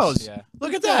went pros. Yeah.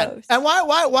 Look at that. Pros. And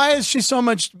why is she so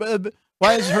much?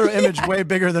 Why is her image way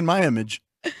bigger than my image?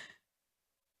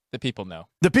 The people know.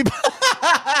 The people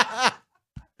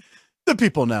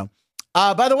know.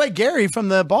 By the way, Gary from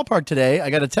the ballpark today, I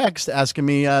got a text asking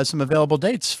me some available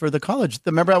dates for the college.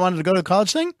 Remember I wanted to go to the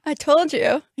college thing? I told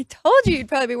you you'd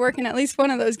probably be working at least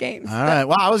one of those games. All right.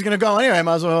 Well, I was going to go anyway.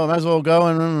 Might as well go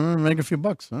and make a few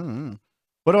bucks.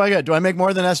 What do I get? Do I make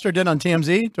more than Esther did on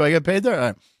TMZ? Do I get paid there? All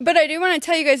right. But I do want to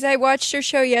tell you guys, I watched your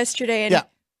show yesterday, and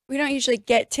we don't usually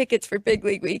get tickets for Big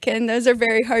League Weekend. Those are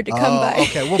very hard to come by.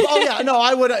 Okay. Well,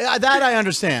 I would. That I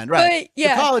understand. Right. But,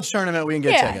 yeah. The college tournament, we can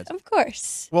get tickets. Yeah, of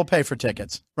course. We'll pay for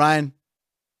tickets. Ryan?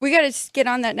 We got to get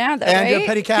on that now, though, and right?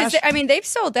 petty cash? They've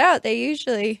sold out. They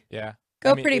usually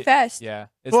go pretty fast. Yeah.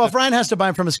 If Ryan has to buy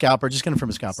them from a scalper, just get them from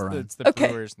a scalper, Ryan. It's the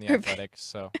Brewers and the Athletics,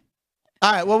 so...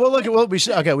 All right. Well, we'll look at we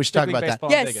should talk about that.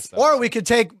 Yes. Vegas, or we could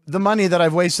take the money that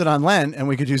I've wasted on Lent and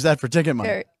we could use that for ticket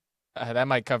money. That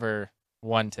might cover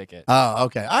one ticket. Oh,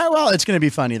 okay. All right. Well, it's going to be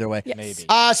fun either way. Yes. Maybe.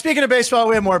 Speaking of baseball,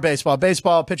 we have more baseball.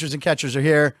 Baseball pitchers and catchers are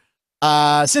here.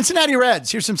 Cincinnati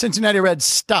Reds. Here's some Cincinnati Reds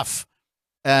stuff.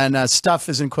 And stuff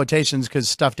is in quotations because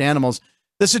stuffed animals.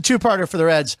 This is a two-parter for the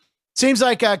Reds. Seems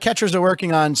like catchers are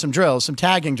working on some drills, some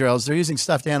tagging drills. They're using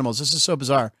stuffed animals. This is so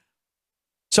bizarre.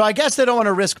 So I guess they don't want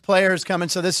to risk players coming.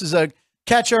 So this is a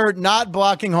catcher not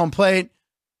blocking home plate.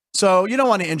 So you don't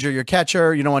want to injure your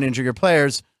catcher. You don't want to injure your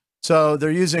players. So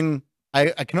they're using, I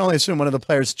can only assume, one of the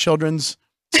players' children's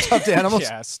stuffed animals.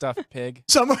 Yeah, stuffed pig.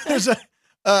 Somewhere there's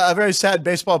a very sad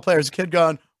baseball player's kid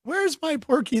going, "Where's my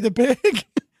Porky the pig?"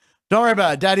 Don't worry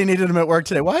about it. Daddy needed him at work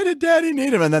today. Why did Daddy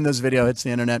need him? And then this video hits the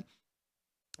internet.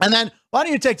 And then why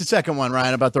don't you take the second one,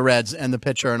 Ryan, about the Reds and the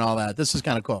pitcher and all that? This is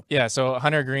kind of cool. Yeah, so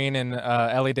Hunter Green and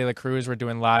Ellie De La Cruz were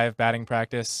doing live batting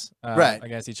practice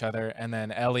against each other, and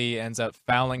then Ellie ends up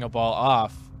fouling a ball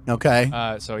off. Okay.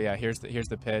 So yeah, here's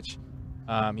the pitch.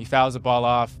 He fouls the ball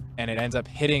off, and it ends up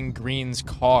hitting Green's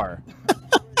car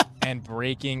and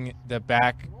breaking the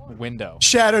back window.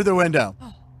 Shattered the window.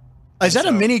 Is that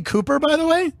a Mini Cooper, by the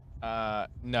way?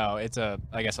 No, it's I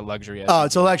guess a luxury. Oh,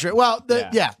 it's a luxury. Well,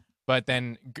 yeah. But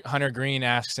then Hunter Green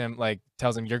asks him,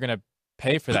 tells him, "You're gonna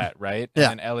pay for that, right?" And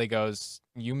then Ellie goes,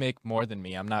 "You make more than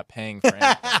me. I'm not paying for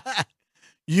anything."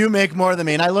 You make more than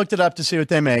me. And I looked it up to see what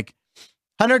they make.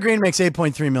 Hunter Green makes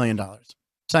 $8.3 million.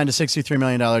 Signed a $63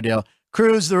 million deal.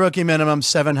 Cruz, the rookie minimum,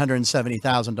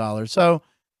 $770,000. So,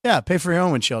 yeah, pay for your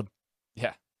own windshield.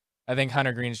 Yeah. I think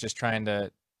Hunter Green's just trying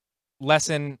to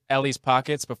lessen Ellie's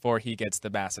pockets before he gets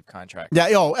the massive contract. Yeah,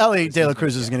 Ellie De La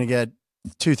Cruz is going to get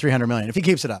 $200-300 million if he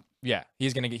keeps it up. Yeah,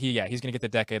 he's gonna get the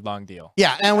decade-long deal.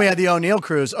 Yeah, and we had the O'Neal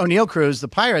Cruz. O'Neal Cruz, the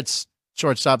Pirates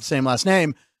shortstop, same last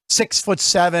name,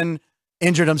 6'7",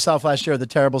 injured himself last year with a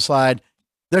terrible slide.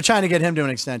 They're trying to get him to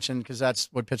an extension because that's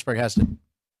what Pittsburgh has to.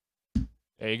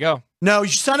 There you go. No, you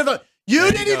son of a! You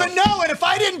didn't even know it. If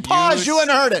I didn't pause, you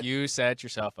wouldn't heard it. You set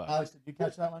yourself up. Alex, did you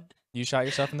catch that one? You shot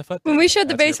yourself in the foot. When we showed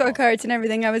the baseball cards and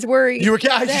everything, I was worried. You were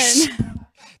then.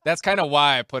 That's kind of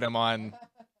why I put him on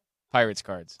Pirates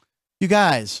cards. You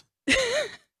guys,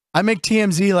 I make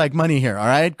TMZ like money here. All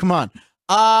right, come on.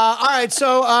 All right,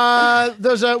 so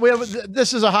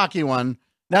this is a hockey one.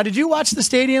 Now, did you watch the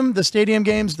stadium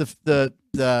games? The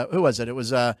who was it? It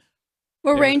was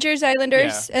Rangers,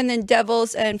 Islanders, and then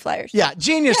Devils and Flyers. Yeah,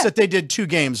 genius that they did 2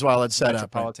 games while it's set up.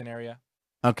 Metropolitan area.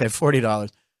 Okay,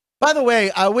 $40. By the way,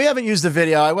 we haven't used the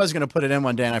video. I was going to put it in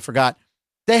one day and I forgot.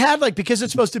 They had because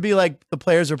it's supposed to be like the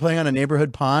players are playing on a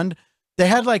neighborhood pond. They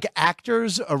had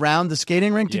actors around the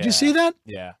skating rink. Did you see that?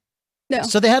 Yeah. No.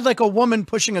 So they had a woman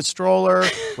pushing a stroller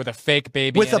with a fake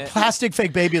baby, with a plastic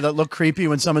fake baby that looked creepy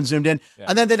when someone zoomed in,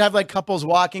 and then they'd have couples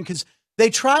walking because they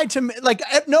tried to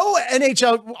no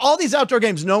NHL, all these outdoor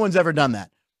games, no one's ever done that.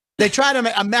 They try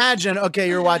to imagine, okay,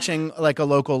 you're watching a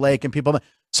local lake and people.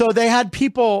 So they had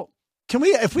people.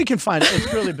 If we can find it,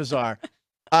 it's really bizarre.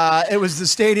 It was the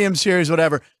Stadium Series,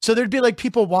 whatever. So there'd be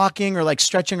people walking or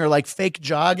stretching or fake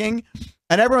jogging.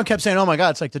 And everyone kept saying, "Oh my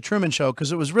God, it's like the Truman Show,"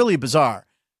 because it was really bizarre.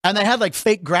 And they had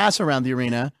fake grass around the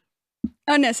arena.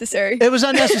 Unnecessary. It was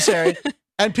unnecessary.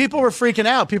 And people were freaking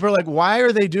out. People were like, "Why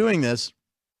are they doing this?"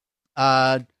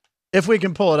 If we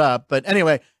can pull it up. But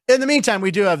anyway, in the meantime,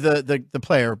 we do have the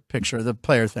player picture, the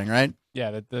player thing, right?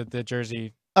 Yeah, the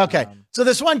jersey. Okay. So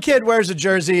this one kid wears a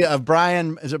jersey of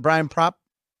Brian Propp,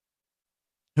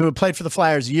 who had played for the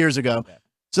Flyers years ago. Okay.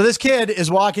 So this kid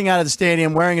is walking out of the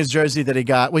stadium wearing his jersey that he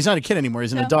got. Well, he's not a kid anymore.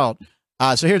 He's an adult.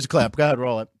 So here's a clip. Go ahead,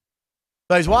 roll it.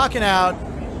 So he's walking out.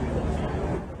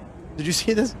 Did you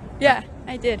see this? Yeah,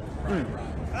 I did.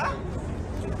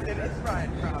 It is Brian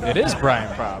Propp.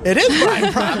 It is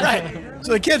Brian Propp, right.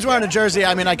 So the kid's wearing a jersey.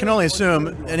 I mean, I can only assume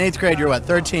in 8th grade, you're what,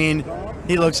 13?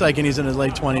 He looks like, and he's in his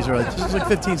late 20s or he's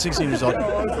 15, 16 years old.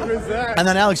 And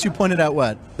then, Alex, you pointed out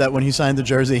what? That when he signed the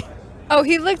jersey. Oh,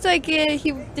 he looked like he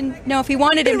didn't know if he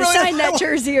wanted him to sign that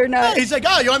jersey or not. Yeah, he's like,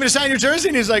 "Oh, you want me to sign your jersey?"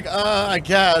 And he's like, I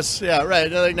guess. Yeah,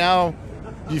 right. Now,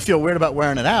 do you feel weird about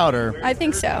wearing it out, or I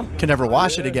think so. Can never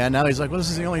wash it again. Now he's like, "Well, this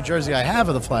is the only jersey I have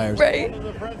of the Flyers." Right.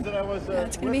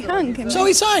 It's going to be hung. So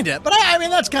he signed it. But I mean,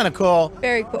 that's kind of cool.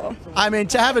 Very cool. I mean,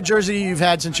 to have a jersey you've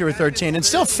had since you were 13 and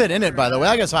still fit in it, by the way.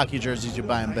 I guess hockey jerseys, you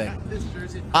buy them big.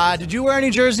 Did you wear any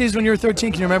jerseys when you were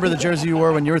 13? Can you remember the jersey you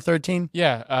wore when you were 13?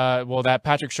 Yeah. Well, that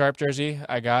Patrick Sharp jersey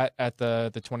I got at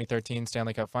the 2013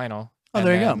 Stanley Cup Final. Oh,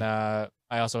 there you go.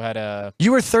 I also had a.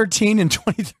 You were 13 in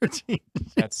 2013.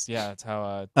 That's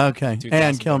how. Okay.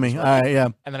 And kill me. All right. Yeah.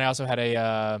 And then I also had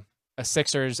a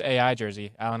Sixers AI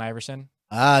jersey, Allen Iverson.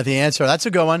 The answer. That's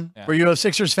a good one. Yeah. Were you a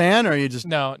Sixers fan, or are you just?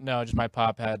 No. Just my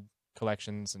pop had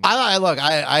collections. And...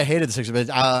 I hated the Sixers, but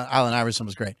Allen Iverson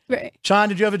was great. Right. Sean,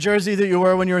 did you have a jersey that you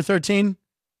wore when you were 13?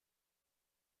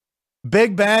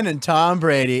 Big Ben and Tom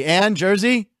Brady. And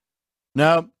jersey?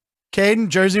 No. Caden,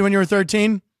 jersey when you were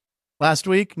 13? Last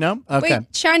week? No? Okay.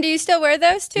 Wait, Sean, do you still wear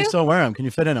those too? You still wear them. Can you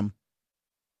fit in them?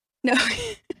 No.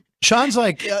 Sean's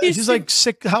like, he's like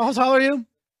sick. How tall are you?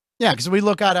 Yeah, because we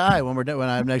look eye to eye when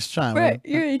I'm next to Sean. Right.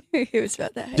 He was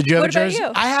about that. Did you have a jersey?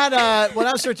 About you? I had, when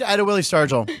I was 13, I had a Willie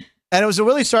Stargell And it was a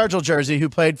Willie Stargell jersey who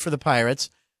played for the Pirates.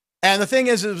 And the thing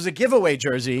is, it was a giveaway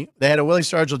jersey. They had a Willie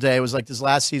Stargell day. It was like his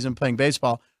last season playing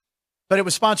baseball. But it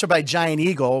was sponsored by Giant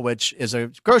Eagle, which is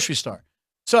a grocery store.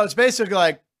 So it's basically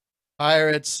like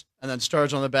Pirates and then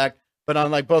Stargell on the back, but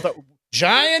on like both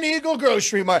Giant Eagle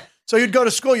grocery mart. So you'd go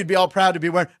to school, you'd be all proud to be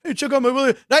wearing, hey, check out my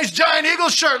Willie, nice Giant Eagle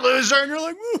shirt, loser. And you're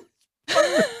like, woo.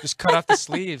 Just cut off the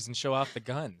sleeves and show off the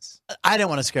guns. I didn't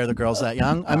want to scare the girls that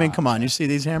young. I mean, come on. You see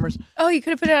these hammers? Oh, you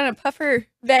could have put it on a puffer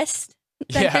vest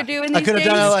like they're doing these I could have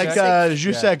days. done it like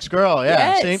Jusek's girl.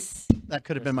 Yeah. Yes. See? That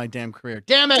could have been my damn career.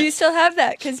 Damn it. Do you still have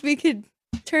that? Because we could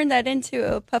turn that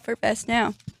into a puffer vest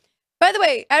now. By the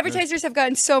way, advertisers have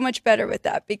gotten so much better with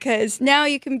that because now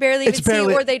you can barely even see,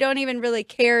 or they don't even really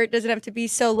care. It doesn't have to be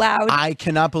so loud. I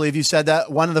cannot believe you said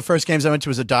that. One of the first games I went to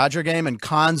was a Dodger game, and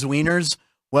Conn's Wieners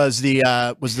was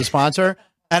the sponsor,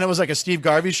 and it was like a Steve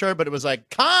Garvey shirt, but it was like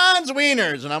Conn's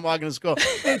Wieners, and I'm walking to school.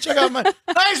 Hey, check out my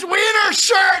nice Wiener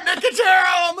shirt,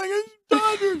 Nicotero. I'm like, it's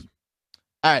Dodgers.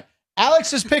 All right,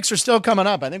 Alex's picks are still coming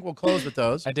up. I think we'll close with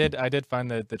those. I did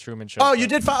find the Truman Show. Oh, you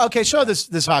did find? Okay, show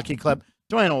this hockey clip.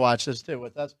 Duane will watch this too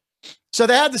with us. So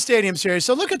they had the Stadium Series.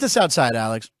 So look at this outside,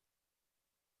 Alex.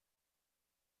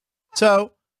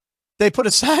 So they put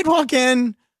a sidewalk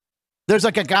in. There's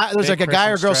like a guy. There's like a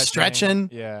guy or girl stretching.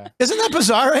 Yeah. Isn't that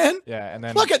bizarre? In Yeah, and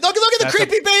then look at the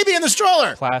creepy baby in the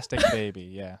stroller. Plastic baby.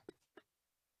 Yeah.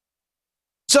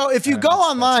 So if you go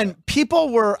online,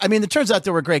 people were. I mean, it turns out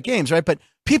there were great games, right? But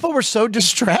people were so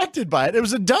distracted by it. It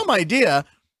was a dumb idea.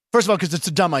 First of all, because it's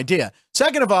a dumb idea.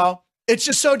 Second of all, it's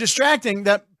just so distracting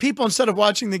that people, instead of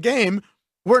watching the game,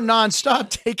 were nonstop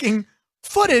taking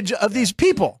footage of these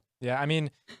people. Yeah, I mean,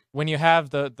 when you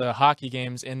have the hockey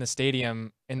games in the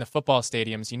stadium, in the football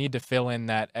stadiums, you need to fill in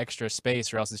that extra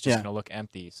space, or else it's just going to look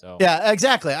empty. So yeah,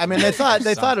 exactly. I mean, they thought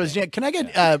it was. Yeah, can I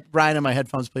get Ryan in my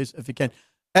headphones, please, if you can?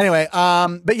 Anyway,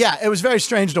 but yeah, it was very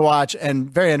strange to watch and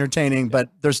very entertaining. But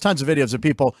there's tons of videos of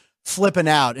people flipping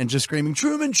out and just screaming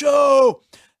 "Truman Show."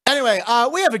 Anyway,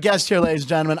 we have a guest here, ladies and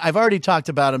gentlemen. I've already talked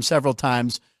about him several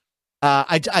times.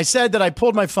 I said that I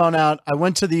pulled my phone out. I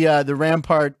went to the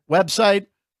Rampart website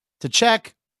to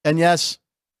check, and yes,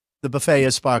 the buffet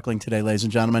is sparkling today, ladies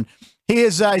and gentlemen.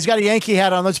 He's got a Yankee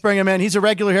hat on. Let's bring him in. He's a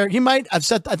regular here. I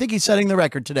think he's setting the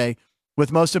record today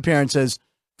with most appearances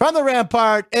from the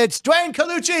Rampart. It's Duane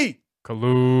Colucci.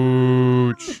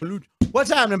 Colucci.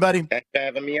 What's happening, buddy? Thanks for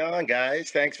having me on,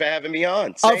 guys. Thanks for having me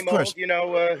on. Same old,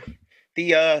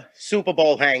 the Super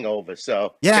Bowl hangover.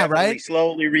 So yeah, right.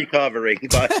 Slowly recovering,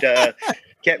 but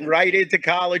getting right into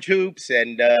college hoops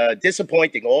and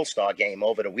disappointing All-Star game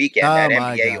over the weekend. That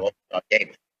NBA All-Star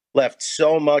game left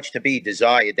so much to be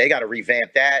desired. They got to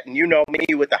revamp that. And you know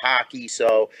me with the hockey,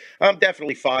 so I'm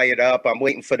definitely fired up. I'm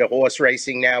waiting for the horse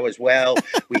racing now as well.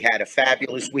 We had a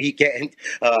fabulous weekend.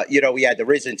 We had the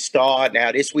Risen Star.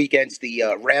 Now this weekend's the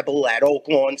Rebel at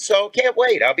Oaklawn. So can't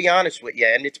wait. I'll be honest with you.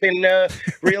 And it's been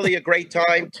really a great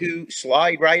time to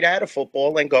slide right out of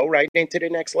football and go right into the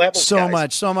next level. So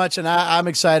much. And I'm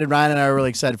excited. Ryan and I are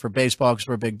really excited for baseball because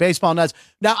we're big baseball nuts.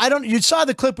 Now, you saw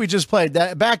the clip we just played.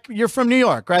 You're from New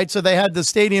York, right? So they had the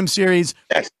Stadium Series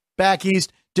back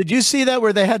east. Did you see that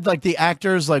where they had like the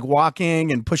actors like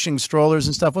walking and pushing strollers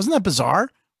and stuff? Wasn't that bizarre?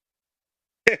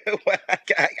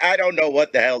 I don't know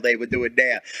what the hell they were doing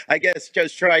there. I guess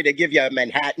just trying to give you a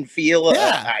Manhattan feel.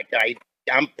 Yeah.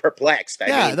 I'm perplexed.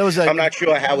 I'm not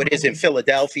sure how it is in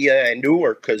Philadelphia and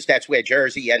Newark because that's where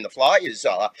Jersey and the Flyers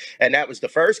are, and that was the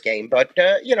first game. But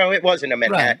it wasn't a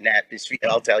Manhattan atmosphere.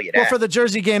 I'll tell you that. Well, for the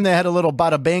Jersey game, they had a little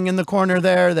bada bing in the corner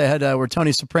there. They had where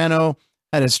Tony Soprano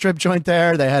had a strip joint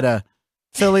there. They had a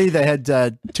Philly. They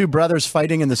had two brothers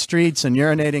fighting in the streets and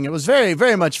urinating. It was very,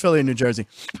 very much Philly, New Jersey.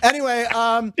 Anyway,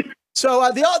 let's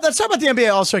talk about the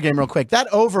NBA All-Star game real quick.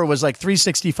 That over was like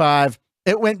 365.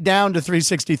 It went down to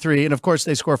 363, and of course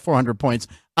they score 400 points.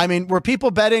 I mean, were people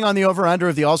betting on the over-under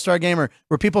of the All-Star game, or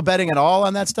were people betting at all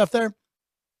on that stuff there?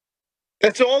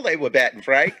 That's all they were betting,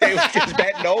 Frank. They were just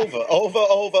betting over.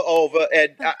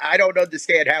 And I don't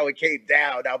understand how it came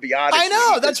down, I'll be honest. I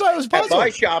know. That's why I was puzzled. At my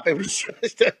shop, it was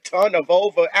just a ton of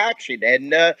over action.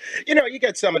 And, you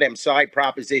get some of them side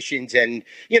propositions and,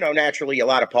 naturally a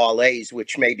lot of parlays,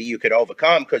 which maybe you could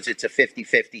overcome because it's a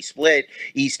 50-50 split,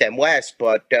 East and West.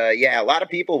 But, a lot of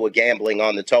people were gambling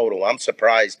on the total. I'm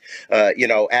surprised,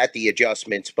 at the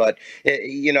adjustments. But,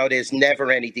 there's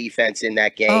never any defense in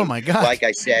that game. Oh, my God. Like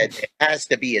I said, has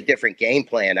to be a different game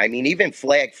plan. I mean, even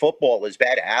flag football is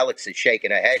better. Alex is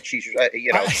shaking her head. She's,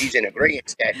 she's in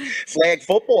agreement that flag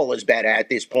football is better at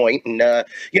this point. And,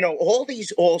 all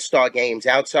these all-star games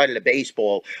outside of the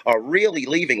baseball are really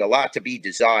leaving a lot to be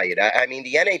desired. I mean,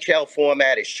 the NHL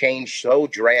format has changed so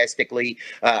drastically.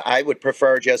 I would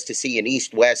prefer just to see an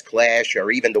East-West clash,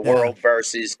 or even the world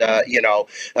versus,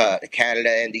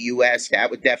 Canada and the U.S. That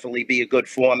would definitely be a good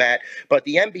format. But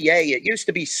the NBA, it used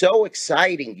to be so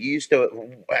exciting. You used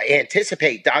to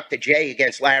anticipate Dr. J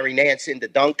against Larry Nance in the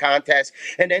dunk contest,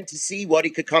 and then to see what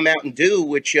he could come out and do,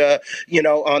 which,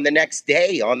 on the next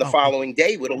day, on the following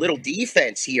day, with a little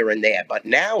defense here and there. But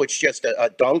now it's just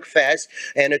a dunk fest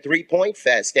and a three-point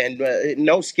fest, and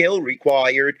no skill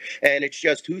required, and it's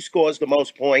just who scores the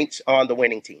most points on the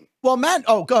winning team. Well, Matt,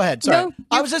 go ahead. Sorry. No,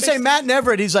 I was just saying, Matt and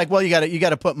Everett, he's like, well, you got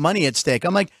to put money at stake.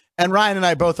 I'm like, and Ryan and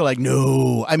I both are like,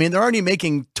 no. I mean, they're already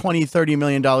making $20-30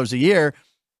 million a year,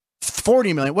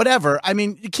 40 million, whatever. I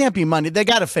mean, it can't be money. They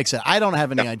got to fix it. I don't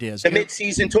have any ideas. The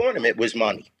mid-season tournament was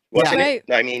money, wasn't it?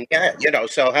 I mean,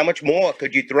 so how much more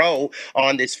could you throw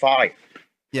on this fire?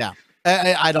 Yeah.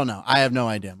 I don't know. I have no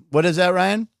idea. What is that,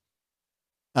 Ryan?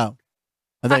 Oh,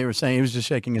 I thought you were saying he was just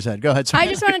shaking his head. Go ahead. Sorry. I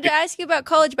just wanted to ask you about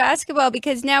college basketball,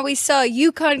 because now we saw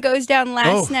UConn goes down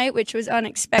last night, which was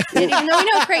unexpected, even though we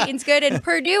know Creighton's good, and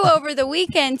Purdue over the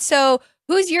weekend. So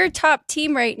who's your top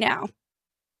team right now?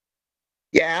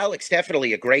 Yeah, Alex,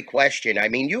 definitely a great question. I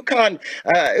mean, UConn,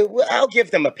 I'll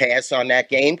give them a pass on that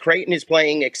game. Creighton is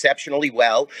playing exceptionally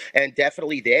well, and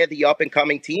definitely they're the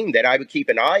up-and-coming team that I would keep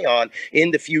an eye on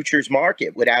in the futures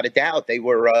market, without a doubt. They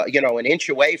were, an inch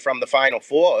away from the Final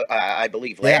Four, I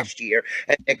believe, last year,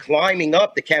 and climbing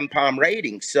up the KenPom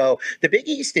ratings. So the Big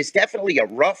East is definitely a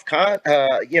rough,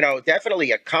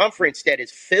 definitely a conference that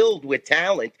is filled with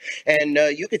talent, and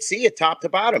you could see it top to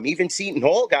bottom. Even Seton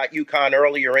Hall got UConn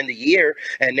earlier in the year,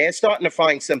 and they're starting to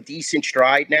find some decent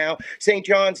stride now. St.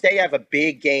 John's, they have a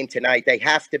big game tonight. They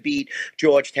have to beat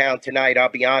Georgetown tonight, I'll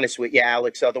be honest with you,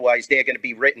 Alex. Otherwise, they're going to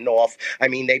be written off. I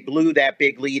mean, they blew that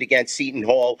big lead against Seton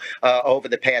Hall over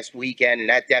the past weekend, and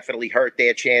that definitely hurt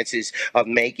their chances of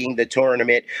making the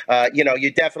tournament.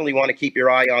 You definitely want to keep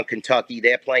your eye on Kentucky.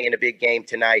 They're playing a big game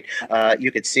tonight.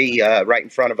 You could see right in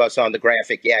front of us on the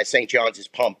graphic, St. John's is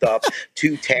pumped up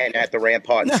 210 at the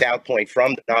Rampart and South Point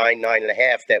from the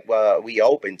 9.5 that we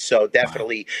opened. So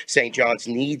definitely St. John's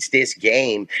needs this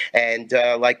game. And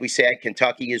like we said,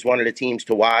 Kentucky is one of the teams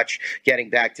to watch, getting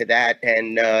back to that.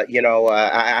 And,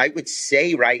 I would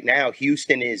say right now,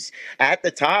 Houston is at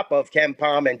the top of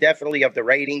KenPom and definitely of the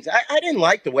ratings. I didn't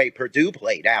like the way Purdue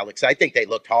played, Alex. I think they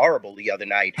looked horrible the other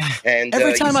night. And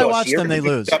every time I watch them, they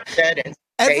lose.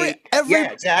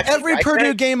 Every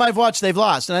Purdue game I've watched, they've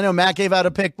lost. And I know Matt gave out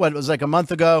a pick, it was like a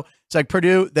month ago. It's like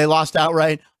Purdue, they lost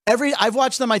outright. I've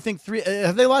watched them, I think, 3.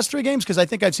 Have they lost 3 games? Because I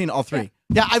think I've seen all 3.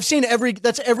 Yeah, I've seen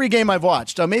that's every game I've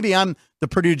watched. So maybe I'm the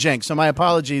Purdue jinx. So my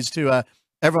apologies to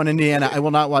everyone in Indiana. I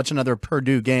will not watch another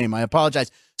Purdue game. I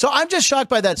apologize. So I'm just shocked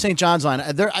by that St. John's line.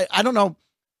 I don't know.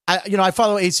 I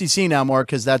follow ACC now more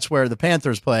because that's where the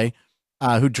Panthers play,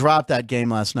 who dropped that game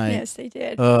last night. Yes, they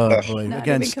did. Oh, boy. Not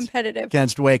even competitive.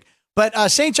 Against Wake.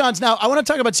 But St. John's now, I want to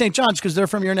talk about St. John's because they're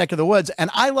from your neck of the woods. And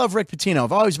I love Rick Pitino.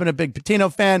 I've always been a big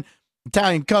Pitino fan.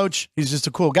 Italian coach. He's just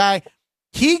a cool guy.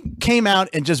 He came out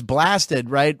and just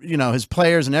blasted, right? His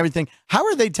players and everything. How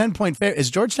are they 10-point favorite? Is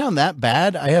Georgetown that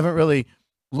bad? I haven't really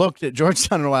looked at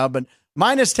Georgetown in a while, but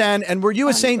 -10. And were you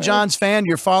a St. John's fan?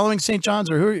 You're following St.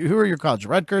 John's, or who are your colleges?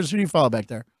 Rutgers? Who do you follow back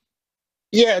there?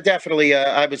 Yeah, definitely.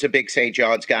 I was a big St.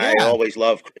 John's guy. I always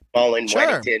loved Chris Mullen,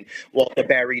 Wennington, Walter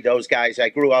Berry, those guys. I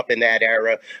grew up in that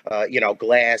era.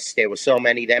 Glass, there were so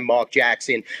many. Then Mark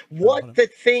Jackson. What the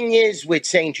thing is with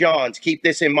St. John's, keep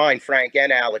this in mind, Frank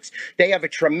and Alex, they have a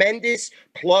tremendous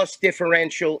plus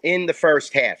differential in the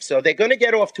first half. So they're going to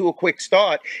get off to a quick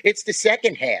start. It's the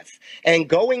second half. And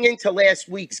going into last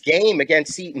week's game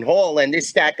against Seton Hall, and this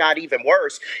stat got even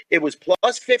worse, it was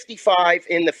plus 55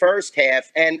 in the first half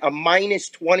and a minus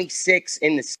 26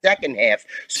 in the second half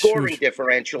scoring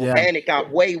differential. And it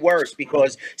got way worse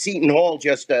because Seton Hall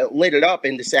just lit it up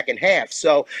in the second half.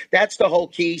 So that's the whole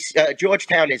key.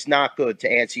 Georgetown is not good,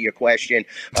 to answer your question,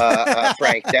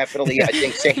 Frank. Definitely, I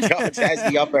think St. John's has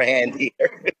the upper hand here.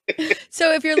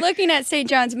 So if you're looking at St.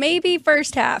 John's, maybe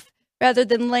first half rather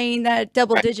than laying that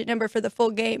double-digit number for the full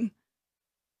game.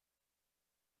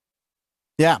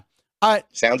 Yeah. All right.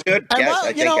 Sounds good. Yes,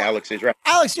 I think Alex is right.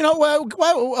 Alex,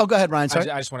 go ahead, Ryan. Sorry.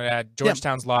 I just wanted to add,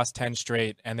 Georgetown's lost 10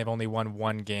 straight, and they've only won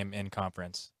 1 game in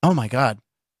conference. Oh, my God.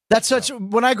 That's such,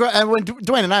 when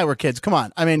Duane and I were kids, come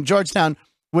on. I mean, Georgetown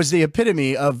was the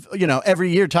epitome of,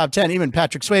 every year top 10, even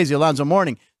Patrick Swayze, Alonzo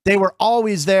Mourning. They were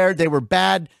always there. They were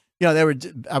bad. they were.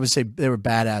 I would say they were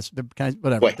badass.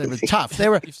 Whatever. Wait. They were tough. They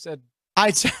were. You said Well,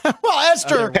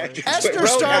 Esther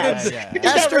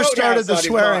started the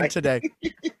swearing today.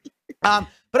 But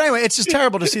anyway, it's just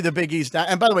terrible to see the Big East.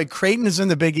 And by the way, Creighton is in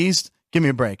the Big East. Give me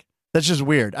a break. That's just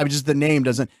weird. I mean, just the name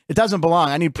doesn't belong.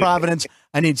 I need Providence.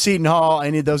 I need Seton Hall. I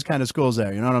need those kind of schools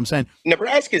there. You know what I'm saying?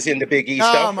 Nebraska's in the Big East.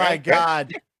 Oh my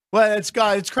God. Well, it's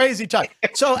crazy tough.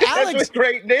 So Alex, that's what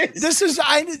Creighton is.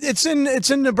 It's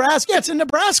in Nebraska. Yeah, it's in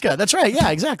Nebraska. That's right. Yeah,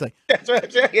 exactly. That's what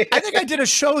I'm saying. I think I did a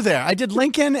show there. I did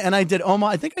Lincoln and I did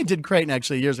Omaha. I think I did Creighton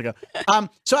actually years ago.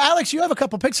 So Alex, you have a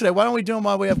couple picks today. Why don't we do them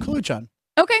while we have Colucci on?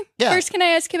 Okay. Yeah. First, can I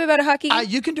ask him about a hockey game?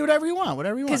 You can do whatever you want.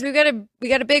 Because we got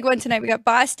a big one tonight. We got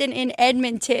Boston in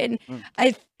Edmonton.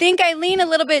 I think I lean a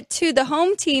little bit to the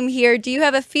home team here. Do you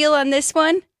have a feel on this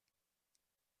one?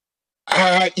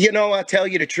 I'll tell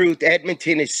you the truth.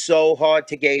 Edmonton is so hard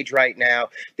to gauge right now.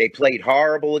 They played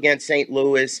horrible against St.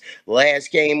 Louis.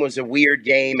 Last game was a weird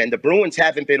game, and the Bruins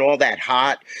haven't been all that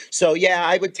hot. So, yeah,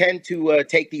 I would tend to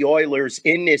take the Oilers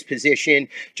in this position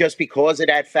just because of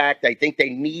that fact. I think they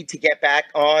need to get back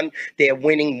on their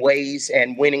winning ways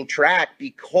and winning track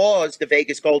because the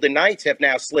Vegas Golden Knights have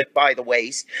now slipped by the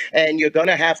waist, and you're going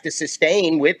to have to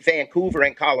sustain with Vancouver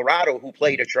and Colorado, who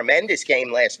played a tremendous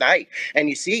game last night. And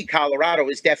you see Colorado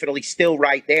is definitely still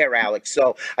right there, Alex.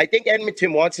 So I think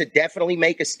Edmonton wants to definitely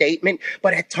make a statement,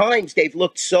 but at times they've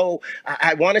looked so,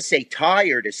 I want to say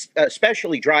tired,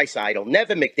 especially Draisaitl,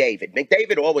 never McDavid.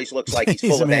 McDavid always looks like he's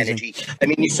full amazing. of energy. I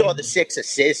mean, you saw the 6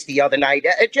 assists the other night.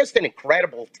 Just an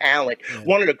incredible talent,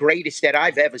 one of the greatest that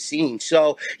I've ever seen.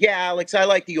 So, yeah, Alex, I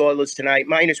like the Oilers tonight.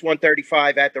 Minus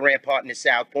 135 at the Rampart in the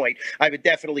South Point. I would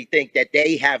definitely think that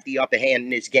they have the upper hand in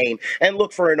this game and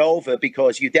look for an over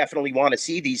because you definitely want to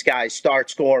see these guys start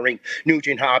scoring.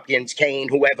 Nugent Hopkins, Kane,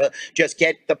 whoever, just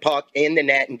get the puck in the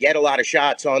net and get a lot of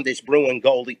shots on this Bruin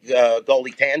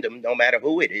goalie tandem, no matter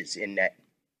who it is in net.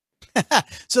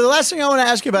 So the last thing I want to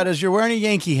ask you about is you're wearing a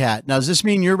Yankee hat. Now, does this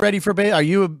mean you're ready for are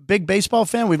you a big baseball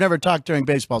fan? We've never talked during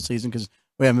baseball season because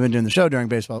we haven't been doing the show during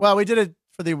baseball. Well, we did it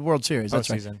for the World Series. That's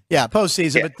right. Yeah,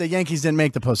 postseason, but the Yankees didn't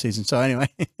make the postseason. So anyway.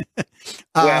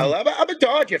 Well, I'm a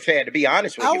Dodger fan, to be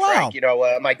honest with you, Frank.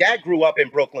 Wow. My dad grew up in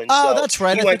Brooklyn. Oh, so that's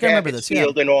right. He I went think I to remember this.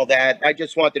 Field and all that. I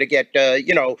just wanted to get,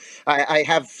 I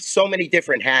have so many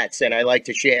different hats, and I like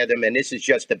to share them. And this is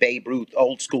just the Babe Ruth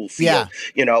old school feel,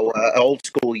 old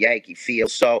school Yankee feel.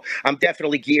 So I'm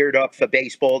definitely geared up for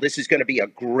baseball. This is going to be a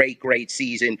great, great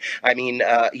season. I mean,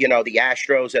 the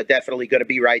Astros are definitely going to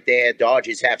be right there.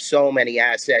 Dodgers have so many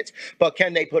assets, but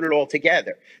can they put it all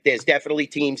together? There's definitely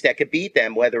teams that could beat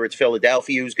them, whether it's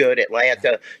Philadelphia, who's good,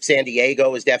 Atlanta, San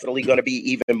Diego is definitely going to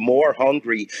be even more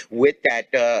hungry with that,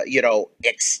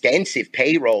 extensive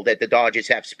payroll that the Dodgers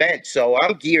have spent. So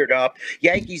I'm geared up.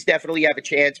 Yankees definitely have a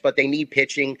chance, but they need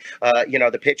pitching.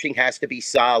 The pitching has to be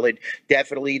solid.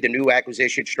 Definitely the new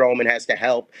acquisition, Stroman, has to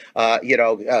help.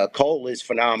 Cole is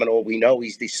phenomenal. We know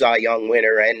he's the Cy Young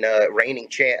winner and reigning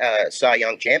Cy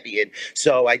Young champion.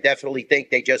 So I definitely think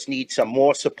they just need some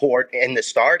more support in the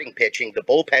starting pitching. The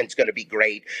bullpen's going to be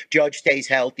great. Judge stays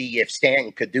healthy. If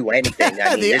Stanton could do anything,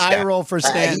 I mean, the eye roll for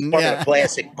Stanton. He's one of the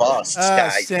classic busts,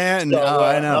 guys. Stanton. So,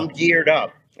 I know. I'm geared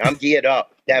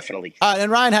up. Definitely.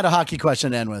 And Ryan had a hockey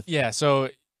question to end with. Yeah, so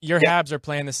your Habs are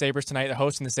playing the Sabres tonight. They're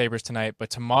hosting the Sabres tonight, but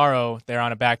tomorrow they're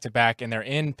on a back-to-back, and they're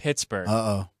in Pittsburgh.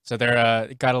 Uh-oh. So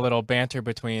they're got a little banter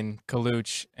between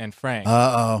Colucci and Frank.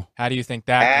 Uh-oh. How do you think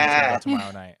that goes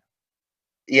tomorrow night?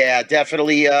 Yeah,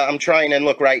 definitely. I'm trying and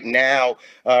look right now,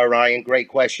 Ryan. Great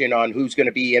question on who's going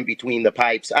to be in between the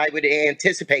pipes. I would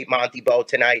anticipate Monty Bo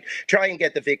tonight. Try and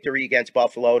get the victory against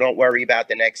Buffalo. Don't worry about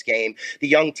the next game. The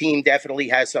young team definitely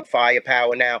has some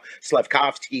firepower now.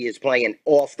 Slavkovsky is playing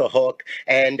off the hook,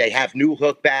 and they have new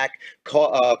hook back,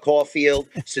 Caulfield,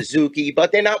 Suzuki,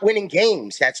 but they're not winning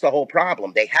games. That's the whole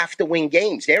problem. They have to win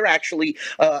games. They're actually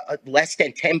less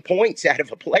than 10 points out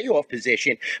of a playoff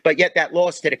position, but yet that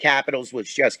loss to the Capitals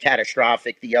was just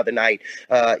catastrophic the other night.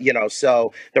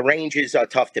 So the Rangers are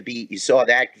tough to beat. You saw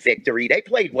that victory. They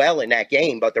played well in that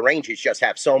game, but the Rangers just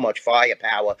have so much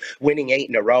firepower, winning 8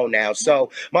 in a row now.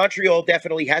 So Montreal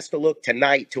definitely has to look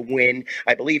tonight to win.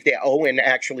 I believe they're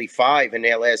 0-5 in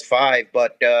their last 5,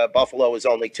 but Buffalo is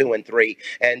only 2-3.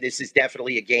 And this is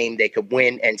definitely a game they could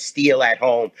win and steal at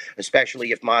home,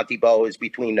 especially if Monty Bo is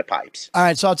between the pipes. All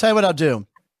right, so I'll tell you what I'll do.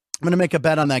 I'm going to make a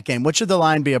bet on that game. What should the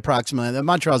line be approximately?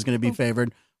 Montreal's going to be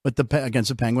favored with against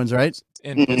the Penguins, right?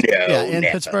 In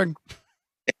Pittsburgh.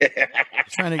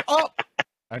 Trying to. Oh,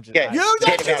 you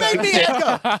made me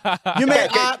echo. You made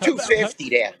 250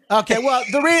 there. Okay,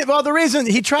 well the reason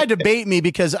he tried to bait me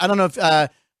because I don't know if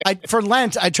for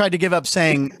Lent, I tried to give up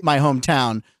saying my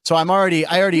hometown. So I already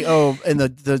owe in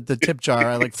the tip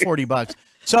jar like $40.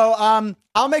 So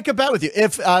I'll make a bet with you.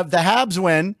 If the Habs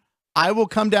win, I will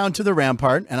come down to the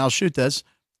Rampart and I'll shoot this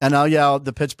and I'll yell,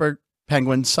 the Pittsburgh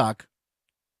Penguins suck.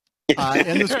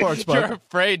 In the sports book. You're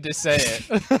afraid to say it.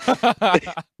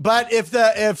 But if the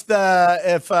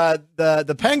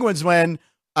Penguins win,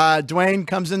 Duane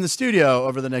comes in the studio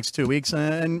over the next 2 weeks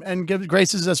and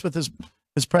graces us with his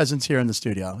presence here in the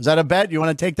studio. Is that a bet? You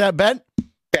want to take that bet?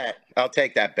 Bet. I'll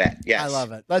take that bet. Yes. I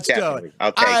love it. Let's Definitely. do it.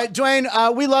 I'll take All right, Duane,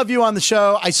 we love you on the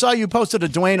show. I saw you posted a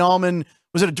Duane Allman.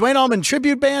 Was it a Duane Allman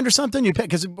tribute band or something?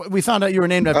 Because we found out you were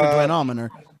named after Duane Allman.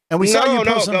 And we saw you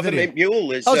post some Government video.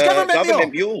 Mule is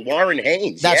Government Mule. Warren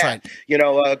Haynes. That's right. You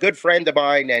know, a good friend of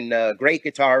mine and great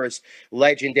guitarist,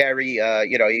 legendary.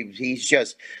 You know, he's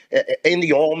just in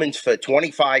the Allmans for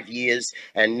 25 years,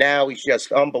 and now he's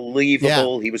just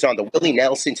unbelievable. Yeah. He was on the Willie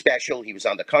Nelson special. He was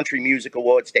on the Country Music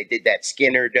Awards. They did that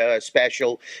Skinner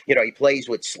special. You know, he plays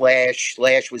with Slash.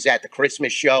 Slash was at the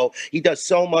Christmas show. He does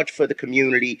so much for the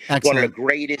community. Excellent. One of the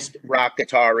greatest rock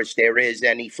guitarists there is,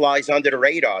 and he flies under the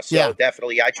radar. So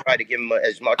definitely, I try to give him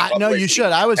as much publicity. No, you should.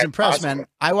 I was impressed, possible. man.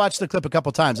 I watched the clip a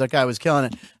couple times. That guy was killing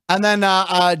it. And then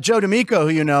Joe D'Amico,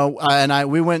 who you know,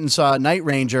 we went and saw Night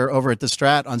Ranger over at the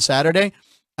Strat on Saturday.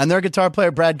 And their guitar player,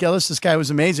 Brad Gillis, this guy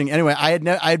was amazing. Anyway, I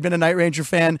had been a Night Ranger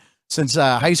fan since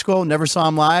high school, never saw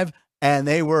him live, and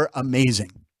they were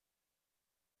amazing.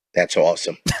 That's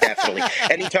awesome. Definitely.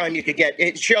 Anytime you could get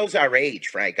it shows our age,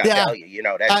 Frank. I tell you, you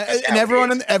know that's and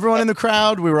everyone in the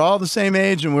crowd, we were all the same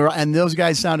age, and those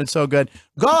guys sounded so good.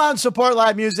 Go out and support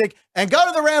live music, and go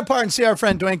to the Rampart and see our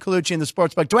friend Duane Colucci in the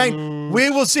Sportsbook. Duane, we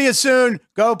will see you soon.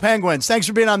 Go Penguins! Thanks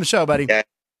for being on the show, buddy. Yeah.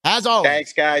 As always.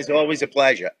 Thanks, guys. Always a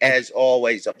pleasure. As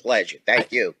always, a pleasure.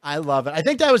 Thank you. I love it. I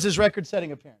think that was his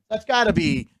record-setting appearance. That's got to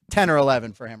be 10 or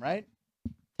 11 for him, right?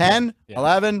 10,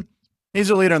 11. He's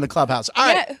a leader in the clubhouse. All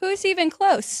right. Yeah, who's even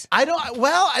close? I don't.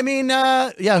 Well, I mean,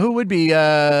 who would be?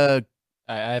 I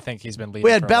think he's been leading.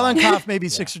 We had Belenkoff maybe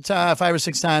 5 or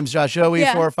 6 times. Josh Owie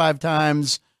 4 or 5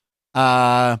 times.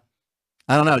 I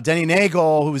don't know. Denny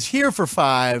Nagel, who was here for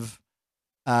 5.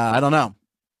 I don't know.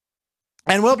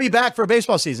 And we'll be back for a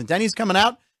baseball season. Denny's coming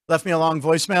out. Left me a long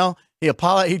voicemail. He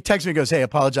texted me and goes, hey,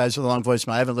 apologize for the long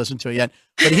voicemail. I haven't listened to it yet.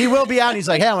 But he will be out. And he's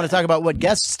like, hey, I want to talk about what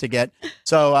guests to get.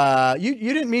 So you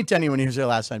didn't meet Denny when he was here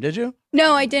last time, did you?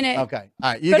 No, I didn't. Okay.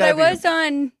 All right. But I was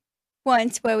on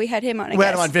once where we had him on. We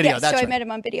had him on video. Yes, that's right. I met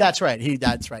him on video. That's right.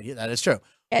 That's right. That is true.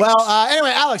 Yes. Well,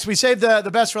 anyway, Alex, we saved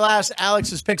the best for last.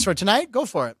 Alex's picks for tonight. Go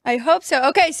for it. I hope so.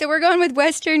 Okay, so we're going with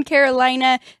Western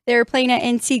Carolina. They're playing at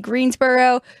NC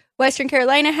Greensboro. Western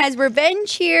Carolina has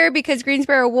revenge here because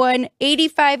Greensboro won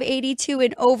 85-82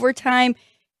 in overtime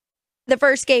the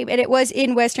first game, and it was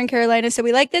in Western Carolina. So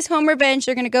we like this home revenge.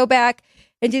 They're going to go back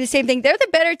and do the same thing. They're the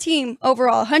better team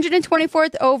overall.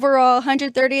 124th overall,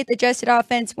 130th adjusted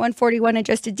offense, 141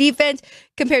 adjusted defense,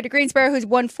 compared to Greensboro, who's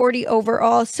 140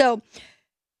 overall. So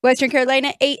Western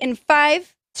Carolina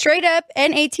 8-5. Straight up,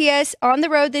 NATS on the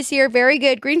road this year, very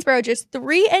good. Greensboro just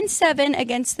 3-7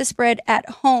 against the spread at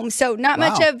home. So not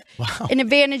much of an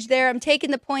advantage there. I'm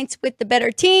taking the points with the better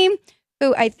team,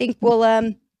 who I think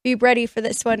will be ready for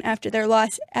this one after their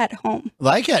loss at home.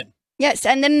 Like it. Yes,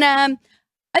 and then I think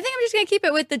I'm just going to keep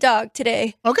it with the dog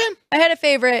today. Okay. I had a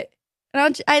favorite,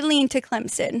 and I lean to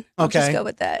Clemson. I'll just go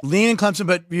with that. Lean in Clemson,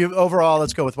 but overall,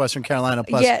 let's go with Western Carolina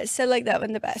plus. Yes, I like that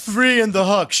one the best. 3 in the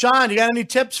hook. Sean, you got any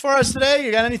tips for us today?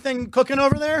 You got anything cooking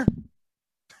over there?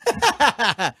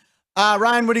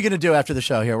 Ryan, what are you going to do after the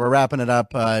show here? We're wrapping it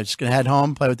up. Just going to head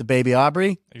home, play with the baby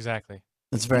Aubrey. Exactly.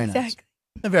 That's very nice.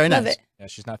 Very Love nice. it. Yeah,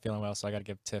 she's not feeling well, so I got to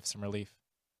give Tiff some relief.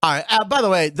 All right. By the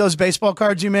way, those baseball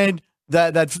cards you made,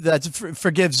 that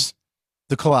forgives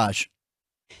the collage.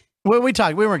 We weren't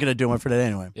going to do one for that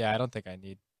anyway. Yeah, I don't think I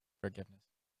need forgiveness.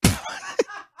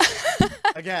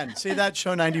 Again, see that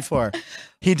show 94.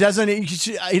 He doesn't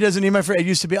need my friend. It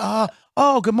used to be,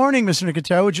 good morning, Mr.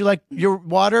 Nicotero. Would you like your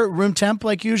water room temp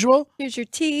like usual? Here's your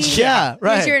tea. Yeah,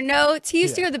 right. Here's your notes. He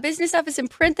used to go to the business office and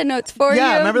print the notes for you.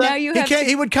 Yeah, remember that? Now you have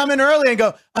he would come in early and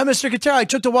go, Mr. Nicotero, I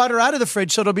took the water out of the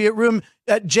fridge, so it'll be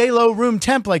at J-Lo room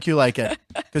temp like you like it.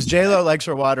 Because J-Lo likes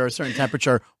her water a certain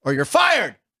temperature, or you're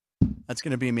fired. That's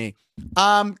going to be me.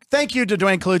 Thank you to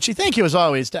Duane Colucci. Thank you, as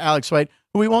always, to Alex White,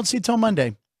 who we won't see till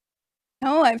Monday.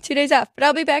 Oh, I have 2 days off, but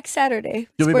I'll be back Saturday.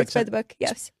 You'll be Sports back by the book,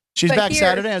 yes. She's back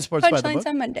Saturday on Sports by the Book. Punchlines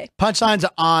on Monday. Punchlines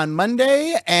on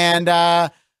Monday. And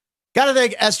got to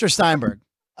thank Ester Steinberg.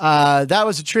 That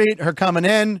was a treat, her coming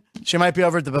in. She might be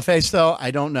over at the buffet still. I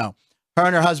don't know. Her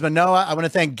and her husband, Noah. I want to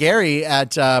thank Gary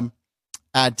at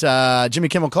Jimmy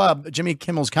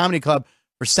Kimmel's Comedy Club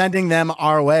for sending them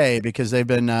our way because they've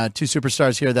been two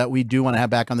superstars here that we do want to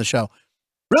have back on the show.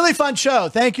 Really fun show.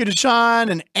 Thank you to Sean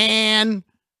and Ann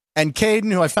and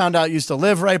Caden, who I found out used to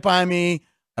live right by me.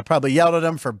 I probably yelled at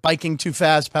him for biking too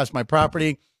fast past my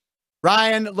property.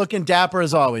 Ryan, looking dapper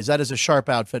as always. That is a sharp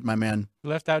outfit, my man.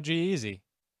 You left out G-Eazy.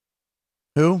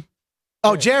 Who?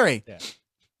 Oh, Jerry. Yeah.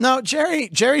 No,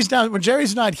 Jerry's down. When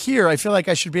Jerry's not here, I feel like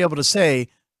I should be able to say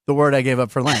the word I gave up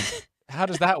for Lent. How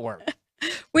does that work?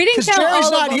 We didn't count Jerry's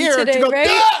all not of them here today, to go, right?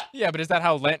 "Duh!" Yeah, but is that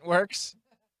how Lent works?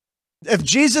 If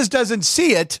Jesus doesn't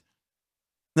see it,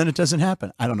 then it doesn't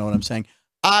happen. I don't know what I'm saying.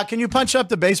 Can you punch up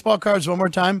the baseball cards one more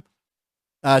time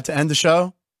to end the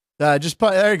show? There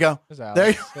you go. There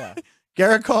you go. Yeah.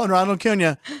 Garrett Cole and Ronald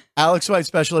Cunha, Alex White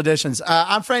special editions.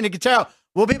 I'm Frank Nicotero.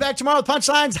 We'll be back tomorrow with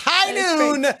Punchlines High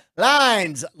Noon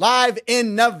Lines live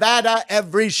in Nevada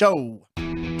every show.